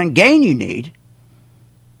 53% gain you need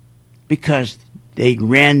because they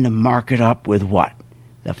ran the market up with what?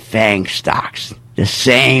 The FANG stocks. The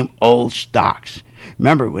same old stocks.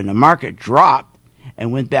 Remember, when the market dropped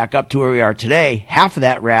and went back up to where we are today, half of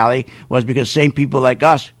that rally was because same people like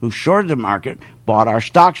us who shorted the market bought our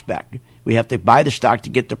stocks back. We have to buy the stock to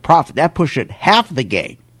get the profit. That pushed it half of the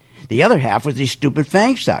gain. The other half was these stupid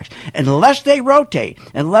FANG stocks. And unless they rotate,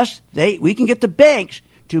 we can get the banks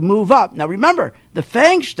to move up. Now remember, the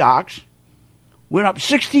FANG stocks went up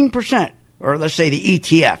 16%, or let's say the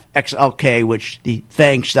ETF, XLK, which the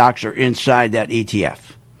FANG stocks are inside that ETF.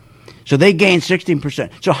 So they gained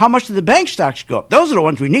 16%. So how much did the bank stocks go up? Those are the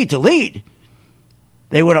ones we need to lead.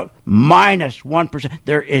 They went up minus 1%.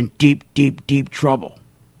 They're in deep, deep, deep trouble.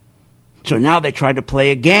 So now they tried to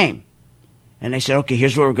play a game. And they said, okay,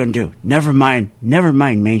 here's what we're going to do. Never mind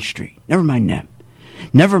Main Street. Never mind them.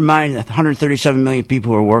 Never mind the 137 million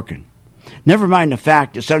people who are working. Never mind the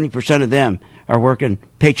fact that 70% of them are working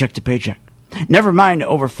paycheck to paycheck. Never mind that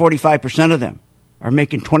over 45% of them are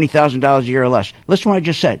making $20,000 a year or less. Listen to what I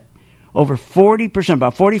just said. Over 40%,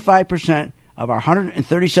 about 45% of our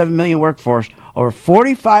 137 million workforce, over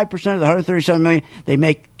 45% of the 137 million, they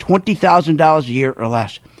make $20,000 a year or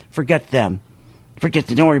less. Forget them.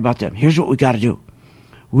 Don't worry about them. Here's what we got to do.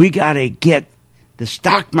 We got to get the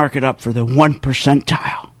stock market up for the 1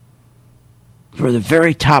 percentile, for the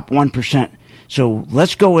very top 1%. So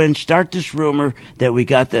let's go in, start this rumor that we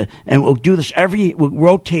got and we'll do this we'll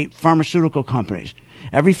rotate pharmaceutical companies.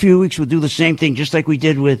 Every few weeks we'll do the same thing, just like we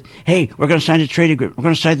did with, hey, we're going to sign the trade agreement. We're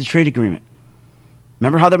going to sign the trade agreement.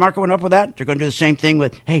 Remember how the market went up with that? They're going to do the same thing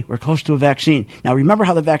with, hey, we're close to a vaccine. Now remember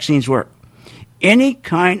how the vaccines work. Any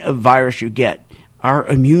kind of virus you get, our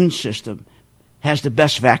immune system has the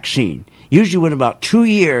best vaccine. Usually within about 2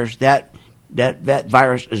 years, that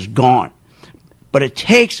virus is gone. But it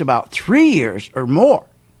takes about 3 years or more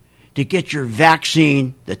to get your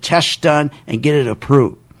vaccine, the test done, and get it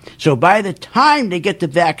approved. So by the time they get the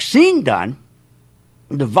vaccine done,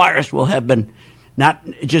 the virus will have been not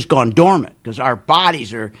just gone dormant because our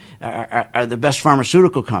bodies are the best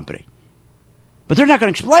pharmaceutical company. But they're not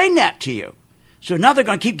going to explain that to you. So now they're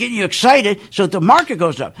going to keep getting you excited so that the market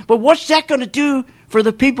goes up. But what's that going to do for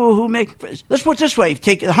the people who make... Let's put it this way. If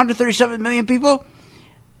you take 137 million people,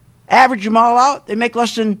 average them all out, they make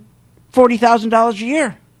less than $40,000 a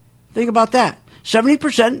year. Think about that.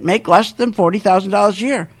 70% make less than $40,000 a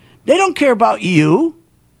year. They don't care about you.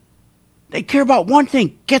 They care about one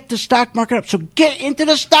thing, get the stock market up. So get into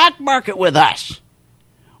the stock market with us.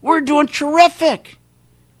 We're doing terrific.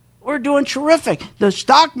 The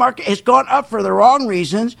stock market has gone up for the wrong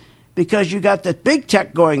reasons because you got the big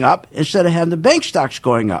tech going up instead of having the bank stocks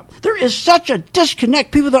going up. There is such a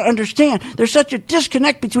disconnect. People don't understand. There's such a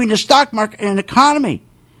disconnect between the stock market and the economy.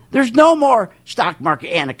 There's no more stock market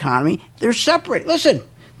and economy. They're separate. Listen,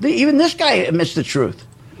 even this guy admits the truth.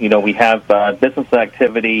 You know, we have business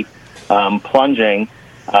activity plunging.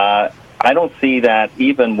 I don't see that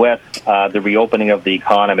even with the reopening of the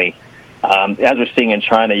economy. As we're seeing in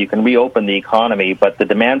China, you can reopen the economy, but the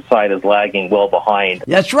demand side is lagging well behind.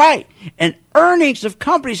 That's right. And earnings of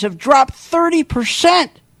companies have dropped 30%.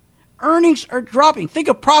 Earnings are dropping. Think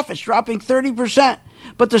of profits dropping 30%.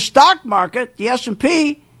 But the stock market, the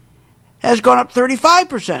S&P, has gone up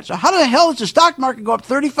 35%. So how the hell does the stock market go up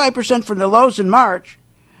 35% from the lows in March,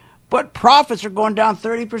 but profits are going down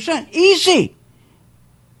 30%? Easy.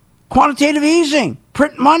 Quantitative easing.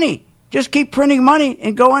 Print money. Just keep printing money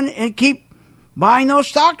and go in and keep buying those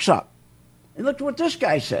stocks up. And look at what this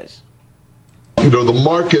guy says. The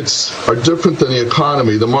markets are different than the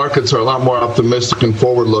economy. The markets are a lot more optimistic and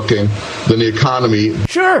forward-looking than the economy.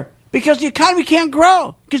 Sure, because the economy can't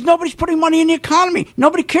grow, because nobody's putting money in the economy.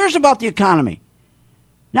 Nobody cares about the economy.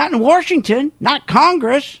 Not in Washington, not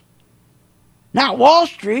Congress, not Wall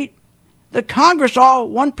Street. The Congress, all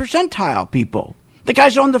 1 percentile people. The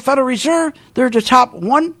guys on the Federal Reserve, they're the top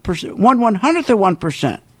 1%, 1/100th of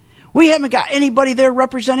 1%. We haven't got anybody there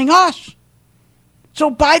representing us. So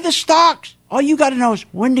buy the stocks. All you got to know is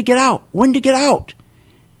when to get out, when to get out.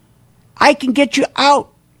 I can get you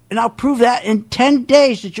out, and I'll prove that in 10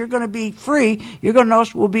 days that you're going to be free. You're going to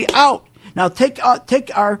notice we'll be out. Now, take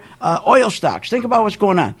our oil stocks. Think about what's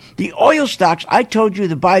going on. The oil stocks, I told you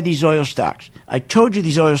to buy these oil stocks. I told you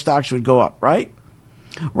these oil stocks would go up, right?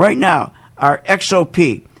 Right now, our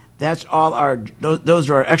XOP, that's all those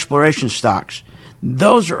are our exploration stocks.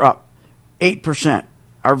 Those are up 8%.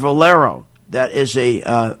 Our Valero, that is a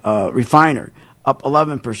refiner, up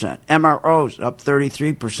 11%. MROs, up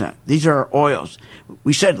 33%. These are our oils.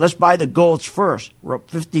 We said, let's buy the golds first. We're up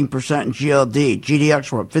 15% in GLD.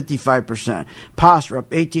 GDX, we're up 55%. POS, we're up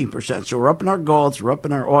 18%. So we're up in our golds, we're up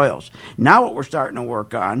in our oils. Now what we're starting to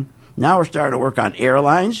work on,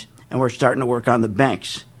 airlines, and we're starting to work on the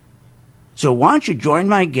banks. So why don't you join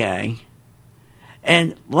my gang,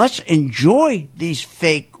 and let's enjoy these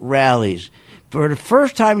fake rallies. For the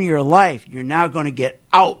first time in your life, you're now going to get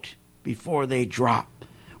out before they drop,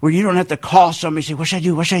 where you don't have to call somebody and say, what should I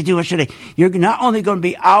do, what should I do, what should I do? You're not only going to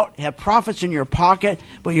be out, have profits in your pocket,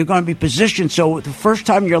 but you're going to be positioned so the first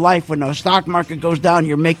time in your life when the stock market goes down,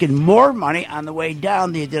 you're making more money on the way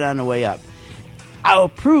down than you did on the way up. I will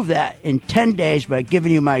prove that in 10 days by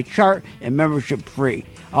giving you my chart and membership free.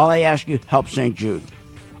 All I ask you, help St. Jude.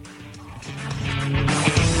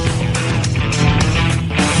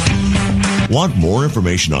 Want more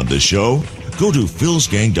information on this show? Go to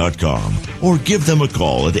philsgang.com or give them a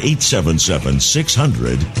call at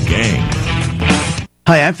 877-600-GANG.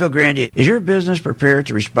 Hi, I'm Phil Grandy. Is your business prepared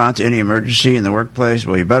to respond to any emergency in the workplace?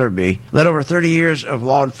 Well, you better be. Let over 30 years of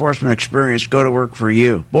law enforcement experience go to work for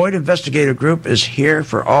you. Boyd Investigative Group is here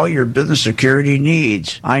for all your business security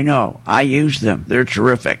needs. I know. I use them. They're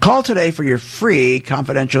terrific. Call today for your free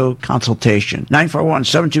confidential consultation.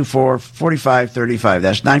 941-724-4535.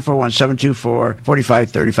 That's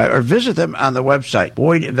 941-724-4535. Or visit them on the website,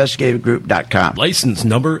 BoydInvestigativegroup.com. License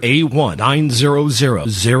number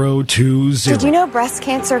A1900020. Did you know breast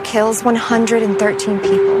cancer kills 113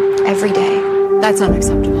 people every day? That's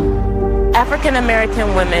unacceptable. African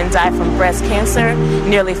American women die from breast cancer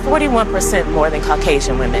nearly 41% more than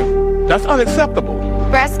Caucasian women. That's unacceptable.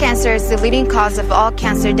 Breast cancer is the leading cause of all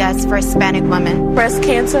cancer deaths for Hispanic women. Breast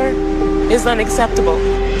cancer is unacceptable.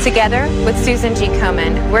 Together with Susan G.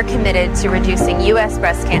 Komen, we're committed to reducing U.S.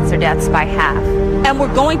 breast cancer deaths by half. And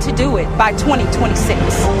we're going to do it by 2026.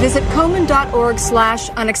 Visit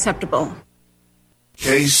Komen.org/unacceptable.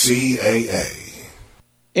 KCAA.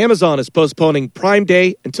 Amazon is postponing Prime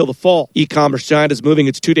Day until the fall. E-commerce giant is moving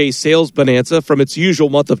its two-day sales bonanza from its usual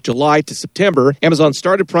month of July to September. Amazon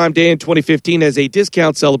started Prime Day in 2015 as a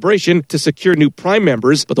discount celebration to secure new Prime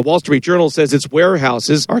members, but the Wall Street Journal says its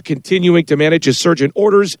warehouses are continuing to manage a surge in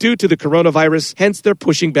orders due to the coronavirus, hence they're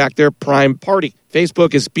pushing back their Prime party.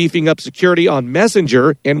 Facebook is beefing up security on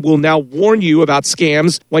Messenger and will now warn you about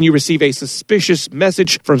scams when you receive a suspicious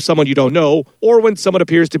message from someone you don't know or when someone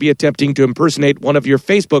appears to be attempting to impersonate one of your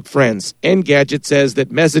Facebook friends. Engadget says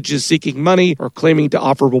that messages seeking money or claiming to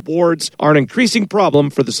offer rewards are an increasing problem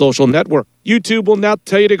for the social network. YouTube will now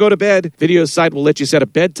tell you to go to bed. Video site will let you set a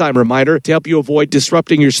bedtime reminder to help you avoid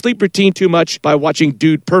disrupting your sleep routine too much by watching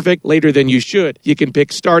Dude Perfect later than you should. You can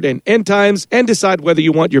pick start and end times and decide whether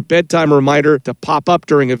you want your bedtime reminder to pop up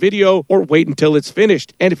during a video or wait until it's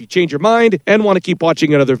finished. And if you change your mind and want to keep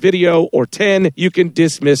watching another video or 10, you can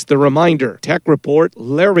dismiss the reminder. Tech Report,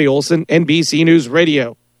 Larry Olson, NBC News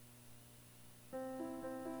Radio.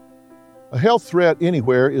 A health threat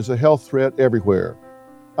anywhere is a health threat everywhere.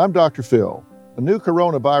 I'm Dr. Phil. A new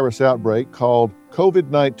coronavirus outbreak called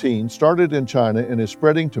COVID-19 started in China and is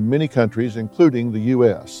spreading to many countries, including the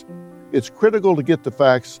U.S. It's critical to get the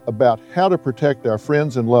facts about how to protect our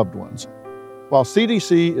friends and loved ones. While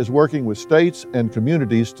CDC is working with states and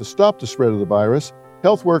communities to stop the spread of the virus,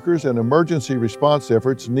 health workers and emergency response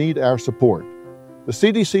efforts need our support. The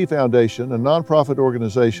CDC Foundation, a nonprofit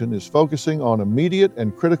organization, is focusing on immediate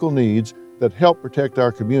and critical needs that help protect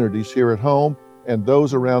our communities here at home and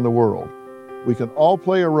those around the world. We can all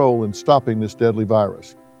play a role in stopping this deadly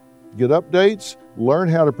virus. Get updates, learn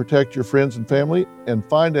how to protect your friends and family, and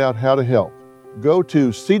find out how to help. Go to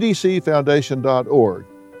cdcfoundation.org.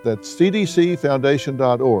 That's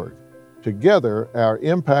cdcfoundation.org. Together, our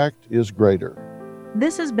impact is greater.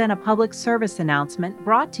 This has been a public service announcement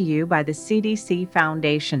brought to you by the CDC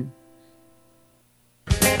Foundation.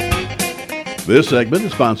 This segment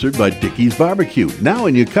is sponsored by Dickey's Barbecue, now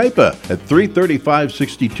in Yucaipa at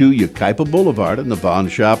 33562 Yucaipa Boulevard in the Vaughn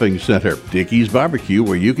Shopping Center. Dickey's Barbecue,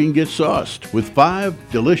 where you can get sauced with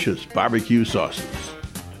 5 delicious barbecue sauces.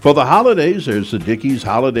 For the holidays, there's the Dickey's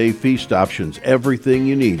Holiday Feast options. Everything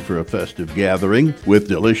you need for a festive gathering with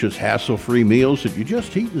delicious hassle-free meals that you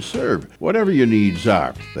just heat and serve, whatever your needs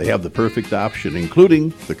are. They have the perfect option,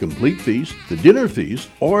 including the complete feast, the dinner feast,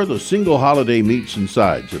 or the single holiday meats and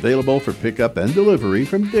sides, available for pickup and delivery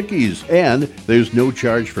from Dickey's. And there's no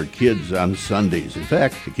charge for kids on Sundays. In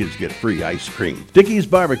fact, the kids get free ice cream. Dickey's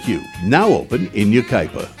Barbecue, now open in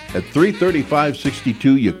Yucaipa at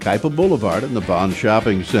 33562 Yucaipa Boulevard in the Vaughn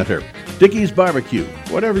Shopping Center. Dickey's Barbecue,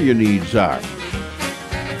 whatever your needs are.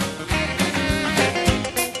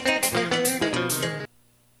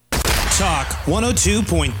 Talk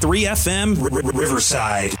 102.3 FM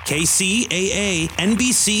Riverside. KCAA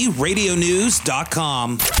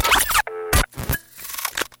NBCRadioNews.com.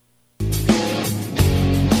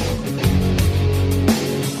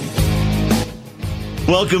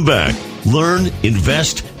 Welcome back. Learn,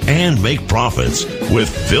 invest, and make profits with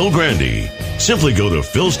Phil Grandy. Simply go to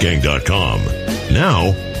philsgang.com.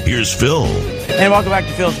 Now, here's Phil. And welcome back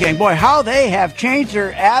to Phil's Gang. Boy, how they have changed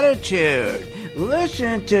their attitude.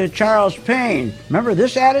 Listen to Charles Payne. Remember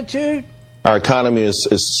this attitude? Our economy is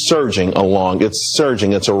surging along. It's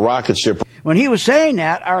surging. It's a rocket ship. When he was saying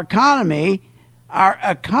that, our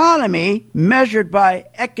economy measured by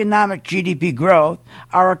economic GDP growth,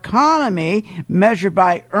 our economy measured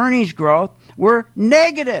by earnings growth, were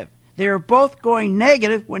negative. They were both going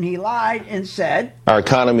negative when he lied and said our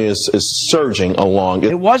economy is surging along.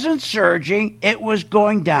 It wasn't surging, it was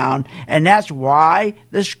going down, and that's why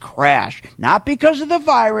this crashed. Not because of the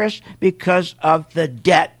virus, because of the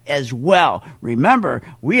debt as well. Remember,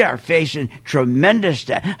 we are facing tremendous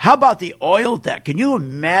debt. How about the oil debt? Can you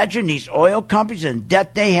imagine these oil companies and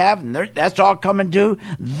debt they have, and that's all coming due?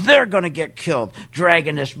 They're going to get killed,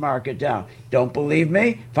 dragging this market down. Don't believe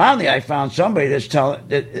me? Finally, I found somebody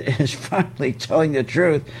that is finally telling the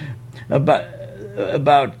truth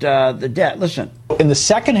about the debt. Listen. In the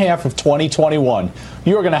second half of 2021,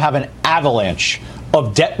 you're going to have an avalanche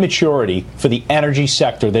of debt maturity for the energy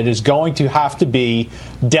sector that is going to have to be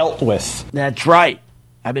dealt with. That's right.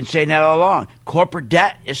 I've been saying that all along. Corporate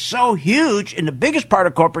debt is so huge, and the biggest part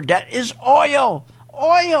of corporate debt is oil.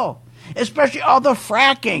 Oil. Especially all the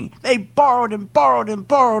fracking. They borrowed and borrowed and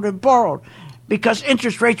borrowed and borrowed because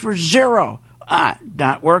interest rates were zero.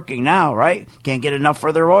 Not working now, right? Can't get enough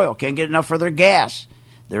for their oil. Can't get enough for their gas.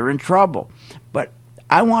 They're in trouble. But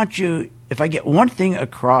I want you, if I get one thing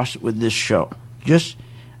across with this show, just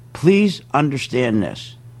please understand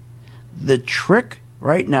this. The trick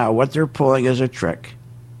right now, what they're pulling is a trick.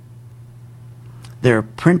 They're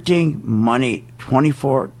printing money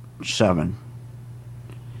 24/7.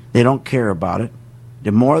 They don't care about it.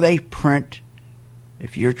 The more they print,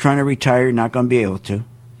 if you're trying to retire, you're not going to be able to,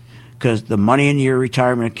 because the money in your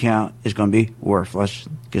retirement account is going to be worthless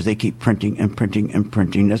because they keep printing and printing and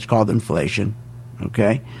printing. That's called inflation,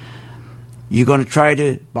 okay? You're going to try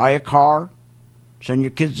to buy a car, send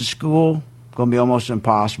your kids to school, going to be almost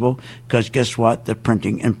impossible because guess what? The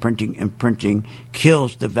printing and printing and printing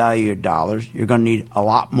kills the value of dollars. You're going to need a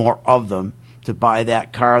lot more of them to buy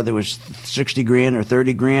that car that was 60 grand or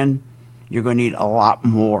 30 grand. You're going to need a lot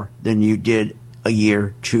more than you did a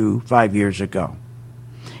year, 2, 5 years ago.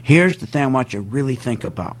 Here's the thing I want you to really think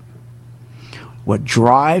about. What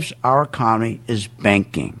drives our economy is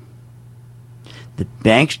banking. The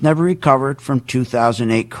banks never recovered from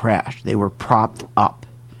 2008 crash. They were propped up.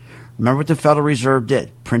 Remember what the Federal Reserve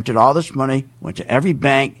did? Printed all this money, went to every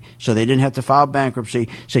bank so they didn't have to file bankruptcy,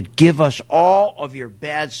 said, give us all of your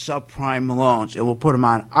bad subprime loans and we'll put them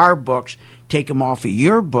on our books, take them off of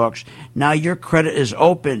your books. Now your credit is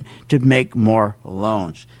open to make more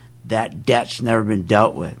loans. That debt's never been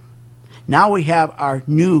dealt with. Now we have our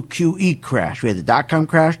new QE crash. We had the dot-com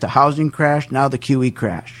crash, the housing crash, now the QE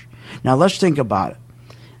crash. Now let's think about it.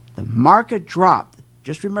 The market dropped.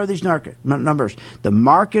 Just remember these numbers. The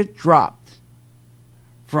market dropped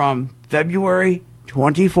from February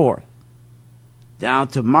 24th down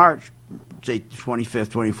to March, say 25th,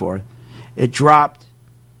 24th. It dropped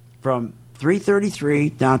from 333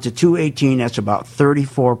 down to 218. That's about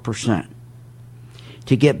 34%.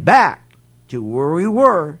 To get back to where we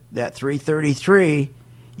were, that 333,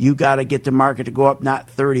 you got to get the market to go up not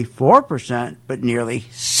 34%, but nearly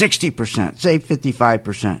 60%, say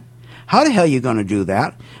 55%. How the hell are you going to do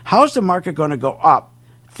that? How is the market going to go up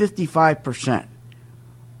 55%?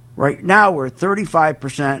 Right now, we're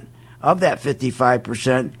 35% of that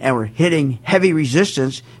 55%, and we're hitting heavy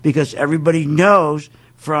resistance because everybody knows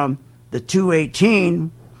from the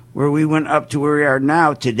 218, where we went up to where we are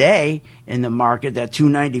now today in the market, that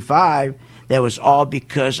 295, that was all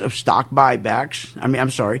because of stock buybacks.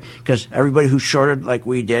 Because everybody who shorted like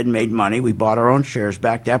we did made money. We bought our own shares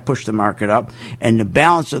back. That pushed the market up. And the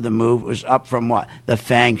balance of the move was up from what? The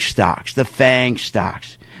FANG stocks.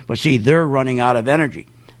 But see, they're running out of energy.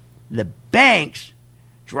 The banks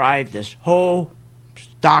drive this whole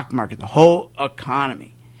stock market, the whole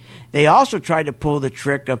economy. They also tried to pull the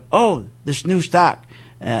trick of, this new stock,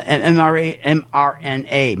 mRNA.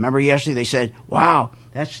 Remember yesterday they said, wow,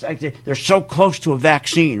 that's like they're so close to a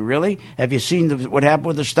vaccine. Really? Have you seen what happened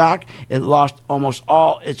with the stock? It lost almost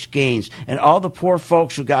all its gains. And all the poor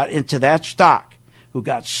folks who got into that stock, who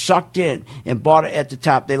got sucked in and bought it at the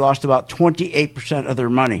top, they lost about 28% of their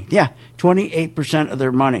money. Yeah, 28% of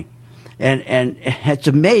their money. And it's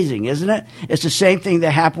amazing, isn't it? It's the same thing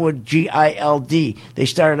that happened with GILD. They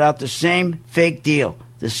started out the same fake deal.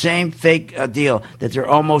 That they're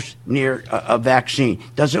almost near a vaccine.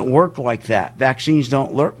 Doesn't work like that. Vaccines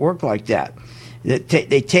don't work like that.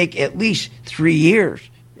 They take at least 3 years,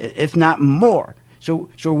 if not more. So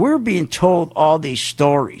we're being told all these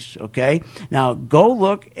stories, okay? Now, go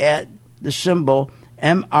look at the symbol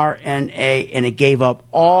mRNA, and it gave up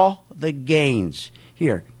all the gains.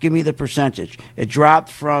 Here, give me the percentage. It dropped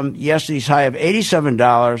from yesterday's high of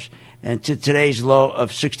 $87 and to today's low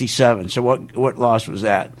of 67. So what loss was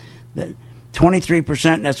that?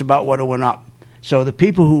 23%, and that's about what it went up. So the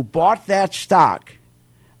people who bought that stock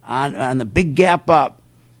on the big gap up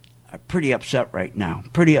are pretty upset right now.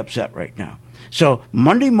 So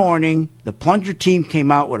Monday morning, the Plunger team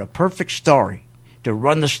came out with a perfect story to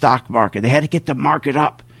run the stock market. They had to get the market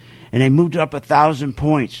up, and they moved it up 1,000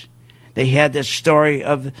 points. They had this story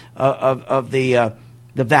of the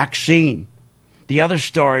vaccine. The other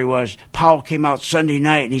story was Powell came out Sunday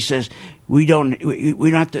night and he says, all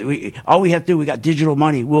we have to do, we got digital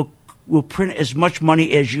money. We'll print as much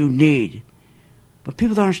money as you need. But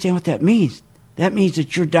people don't understand what that means. That means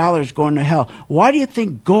that your dollar is going to hell. Why do you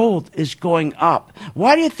think gold is going up?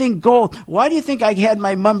 Why do you think I had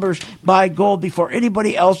my members buy gold before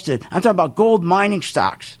anybody else did? I'm talking about gold mining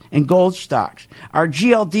stocks and gold stocks. Our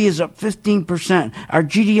GLD is up 15%. Our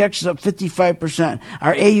GDX is up 55%.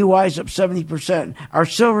 Our AUI is up 70%. Our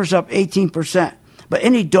silver is up 18%. But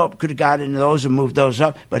any dope could have got into those and moved those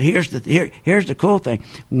up. But here's the cool thing.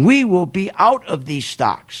 We will be out of these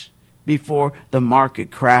stocks before the market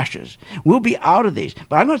crashes. We'll be out of these.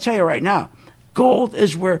 But I'm going to tell you right now, gold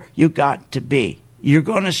is where you got to be. You're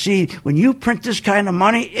going to see when you print this kind of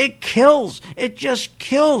money, it kills. It just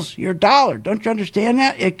kills your dollar. Don't you understand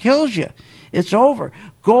that? It kills you. It's over.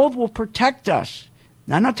 Gold will protect us.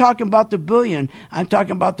 Now, I'm not talking about the bullion. I'm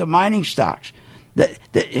talking about the mining stocks. Let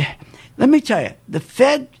me tell you, the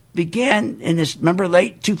Fed began in this, remember,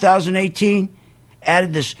 late 2018?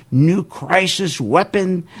 Added this new crisis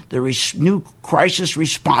weapon, the new crisis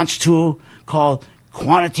response tool called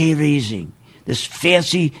quantitative easing. This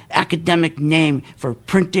fancy academic name for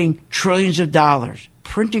printing trillions of dollars.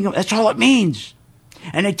 Printing them, that's all it means.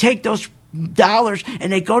 And they take those dollars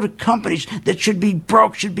and they go to companies that should be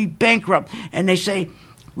broke, should be bankrupt, and they say,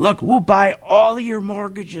 look, we'll buy all of your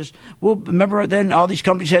mortgages. Remember then all these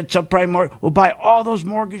companies had subprime mortgage. We'll buy all those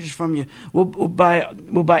mortgages from you. We'll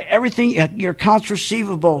buy everything, your accounts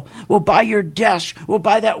receivable. We'll buy your desk. We'll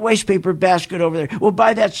buy that waste paper basket over there. We'll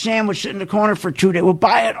buy that sandwich in the corner for 2 days. We'll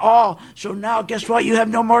buy it all. So now guess what? You have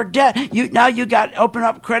no more debt. Now you got to open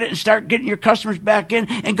up credit and start getting your customers back in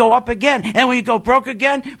and go up again. And when you go broke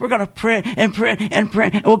again, we're going to print and print and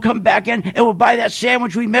print. And we'll come back in and we'll buy that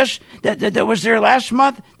sandwich we missed that was there last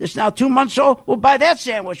month. That's now 2 months old. We'll buy that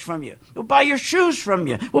sandwich from you. We'll buy your shoes from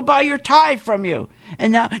you. We'll buy your tie from you.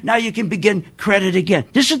 And now you can begin credit again.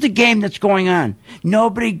 This is the game that's going on.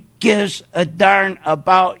 Nobody gives a darn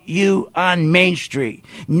about you on Main Street.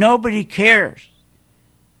 Nobody cares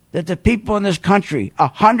that the people in this country,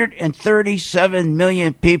 137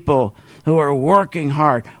 million people who are working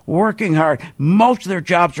hard. Most of their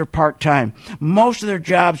jobs are part-time. Most of their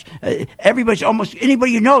jobs,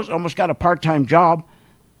 anybody you know has almost got a part-time job.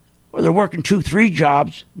 Or they're working 2-3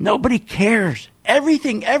 jobs. Nobody cares.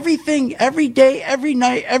 Everything, every day, every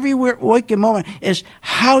night, every waking moment is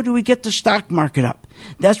how do we get the stock market up?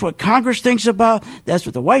 That's what Congress thinks about. That's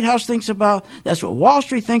what the White House thinks about. That's what Wall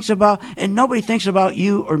Street thinks about. And nobody thinks about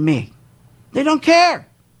you or me. They don't care.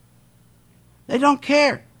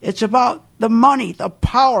 It's about the money, the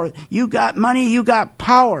power. You got money, you got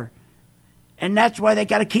power. And that's why they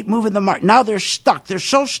got to keep moving the market. Now they're stuck. They're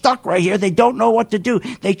so stuck right here, they don't know what to do.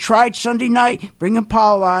 They tried Sunday night, bringing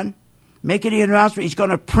Powell on, making the announcement he's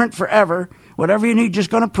going to print forever. Whatever you need,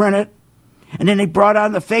 just going to print it. And then they brought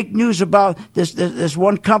on the fake news about this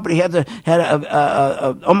one company had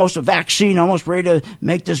almost a vaccine, almost ready to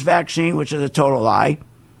make this vaccine, which is a total lie.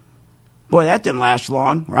 Boy, that didn't last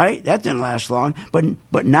long, right? That didn't last long.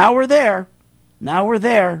 But now we're there. Now we're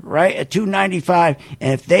there, right, at 295.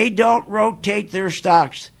 And if they don't rotate their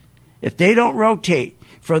stocks, if they don't rotate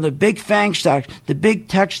from the big FANG stocks, the big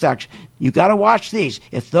tech stocks, you got to watch these.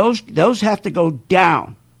 If those have to go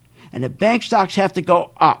down and the bank stocks have to go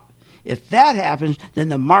up, if that happens, then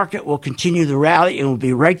the market will continue the rally and will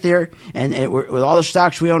be right there. And with all the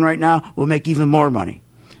stocks we own right now, we'll make even more money.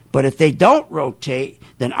 But if they don't rotate,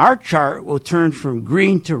 then our chart will turn from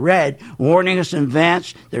green to red, warning us in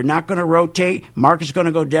advance. They're not going to rotate. Market's going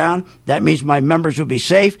to go down. That means my members will be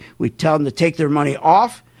safe. We tell them to take their money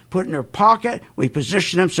off, put it in their pocket. We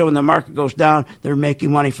position them so when the market goes down, they're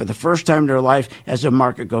making money for the first time in their life as the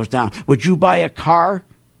market goes down. Would you buy a car?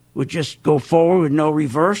 Would just go forward with no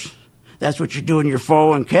reverse? That's what you do in your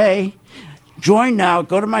 401k. Join now.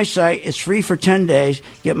 Go to my site. It's free for 10 days.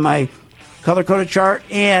 Get my color-coded chart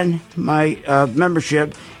and my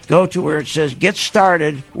membership. Go to where it says Get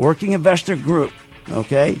Started, Working Investor Group.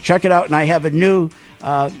 Okay? Check it out. And I have a new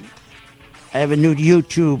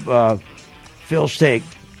YouTube, Phil's Take.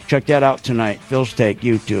 Check that out tonight. Phil's Take,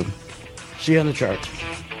 YouTube. See you on the charts.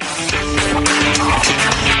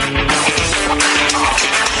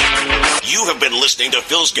 You have been listening to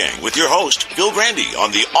Phil's Gang with your host, Phil Grandy,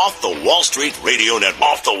 on the Off the Wall Street Radio Network.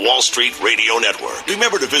 Off the Wall Street Radio Network.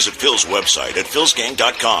 Remember to visit Phil's website at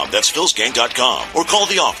philsgang.com. That's philsgang.com. Or call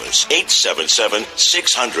the office,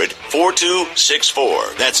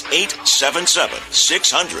 877-600-4264. That's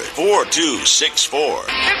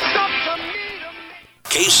 877-600-4264.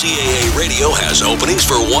 KCAA Radio has openings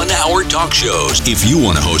for 1-hour talk shows. If you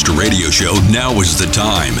want to host a radio show, now is the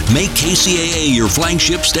time. Make KCAA your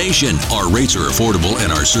flagship station. Our rates are affordable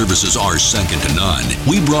and our services are second to none.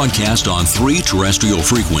 We broadcast on 3 terrestrial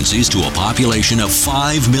frequencies to a population of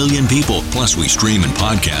 5 million people. Plus, we stream and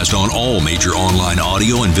podcast on all major online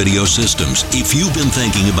audio and video systems. If you've been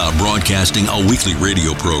thinking about broadcasting a weekly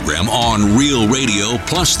radio program on Real Radio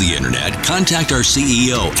plus the Internet, contact our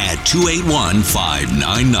CEO at 281-599-9800.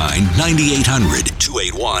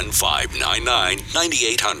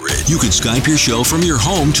 281-599-9800. You can Skype your show from your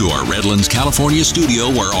home to our Redlands, California studio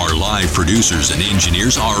where our live producers and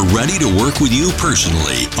engineers are ready to work with you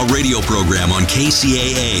personally. A radio program on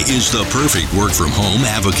KCAA is the perfect work from home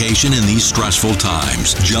avocation in these stressful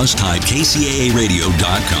times. Just type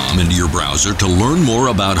KCAAradio.com into your browser to learn more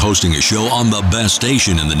about hosting a show on the best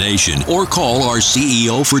station in the nation, or call our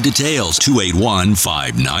CEO for details,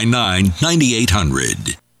 281-599-9800.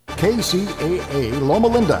 KCAA Loma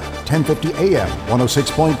Linda, 1050 AM,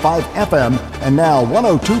 106.5 FM, and now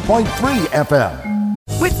 102.3 FM.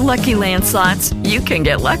 With Lucky Land Slots, you can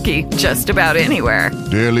get lucky just about anywhere.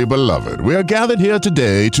 Dearly beloved, we are gathered here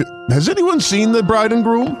today to... Has anyone seen the bride and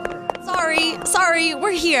groom? Sorry,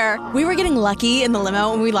 we're here. We were getting lucky in the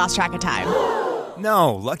limo and we lost track of time.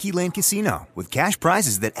 No, Lucky Land Casino, with cash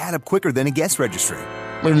prizes that add up quicker than a guest registry.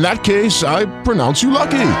 In that case, I pronounce you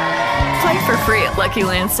lucky. Play for free at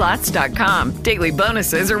LuckyLandSlots.com. Daily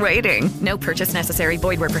bonuses are waiting. No purchase necessary.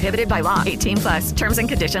 Void where prohibited by law. 18+. Terms and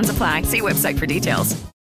conditions apply. See website for details.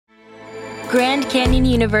 Grand Canyon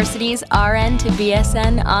University's RN to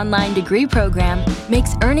BSN online degree program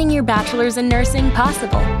makes earning your bachelor's in nursing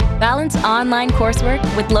possible. Balance online coursework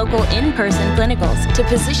with local in-person clinicals to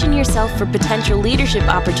position yourself for potential leadership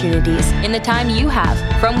opportunities in the time you have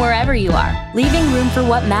from wherever you are, leaving room for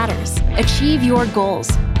what matters. Achieve your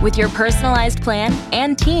goals with your personalized plan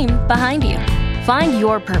and team behind you. Find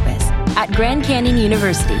your purpose at Grand Canyon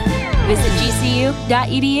University. Visit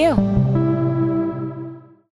gcu.edu.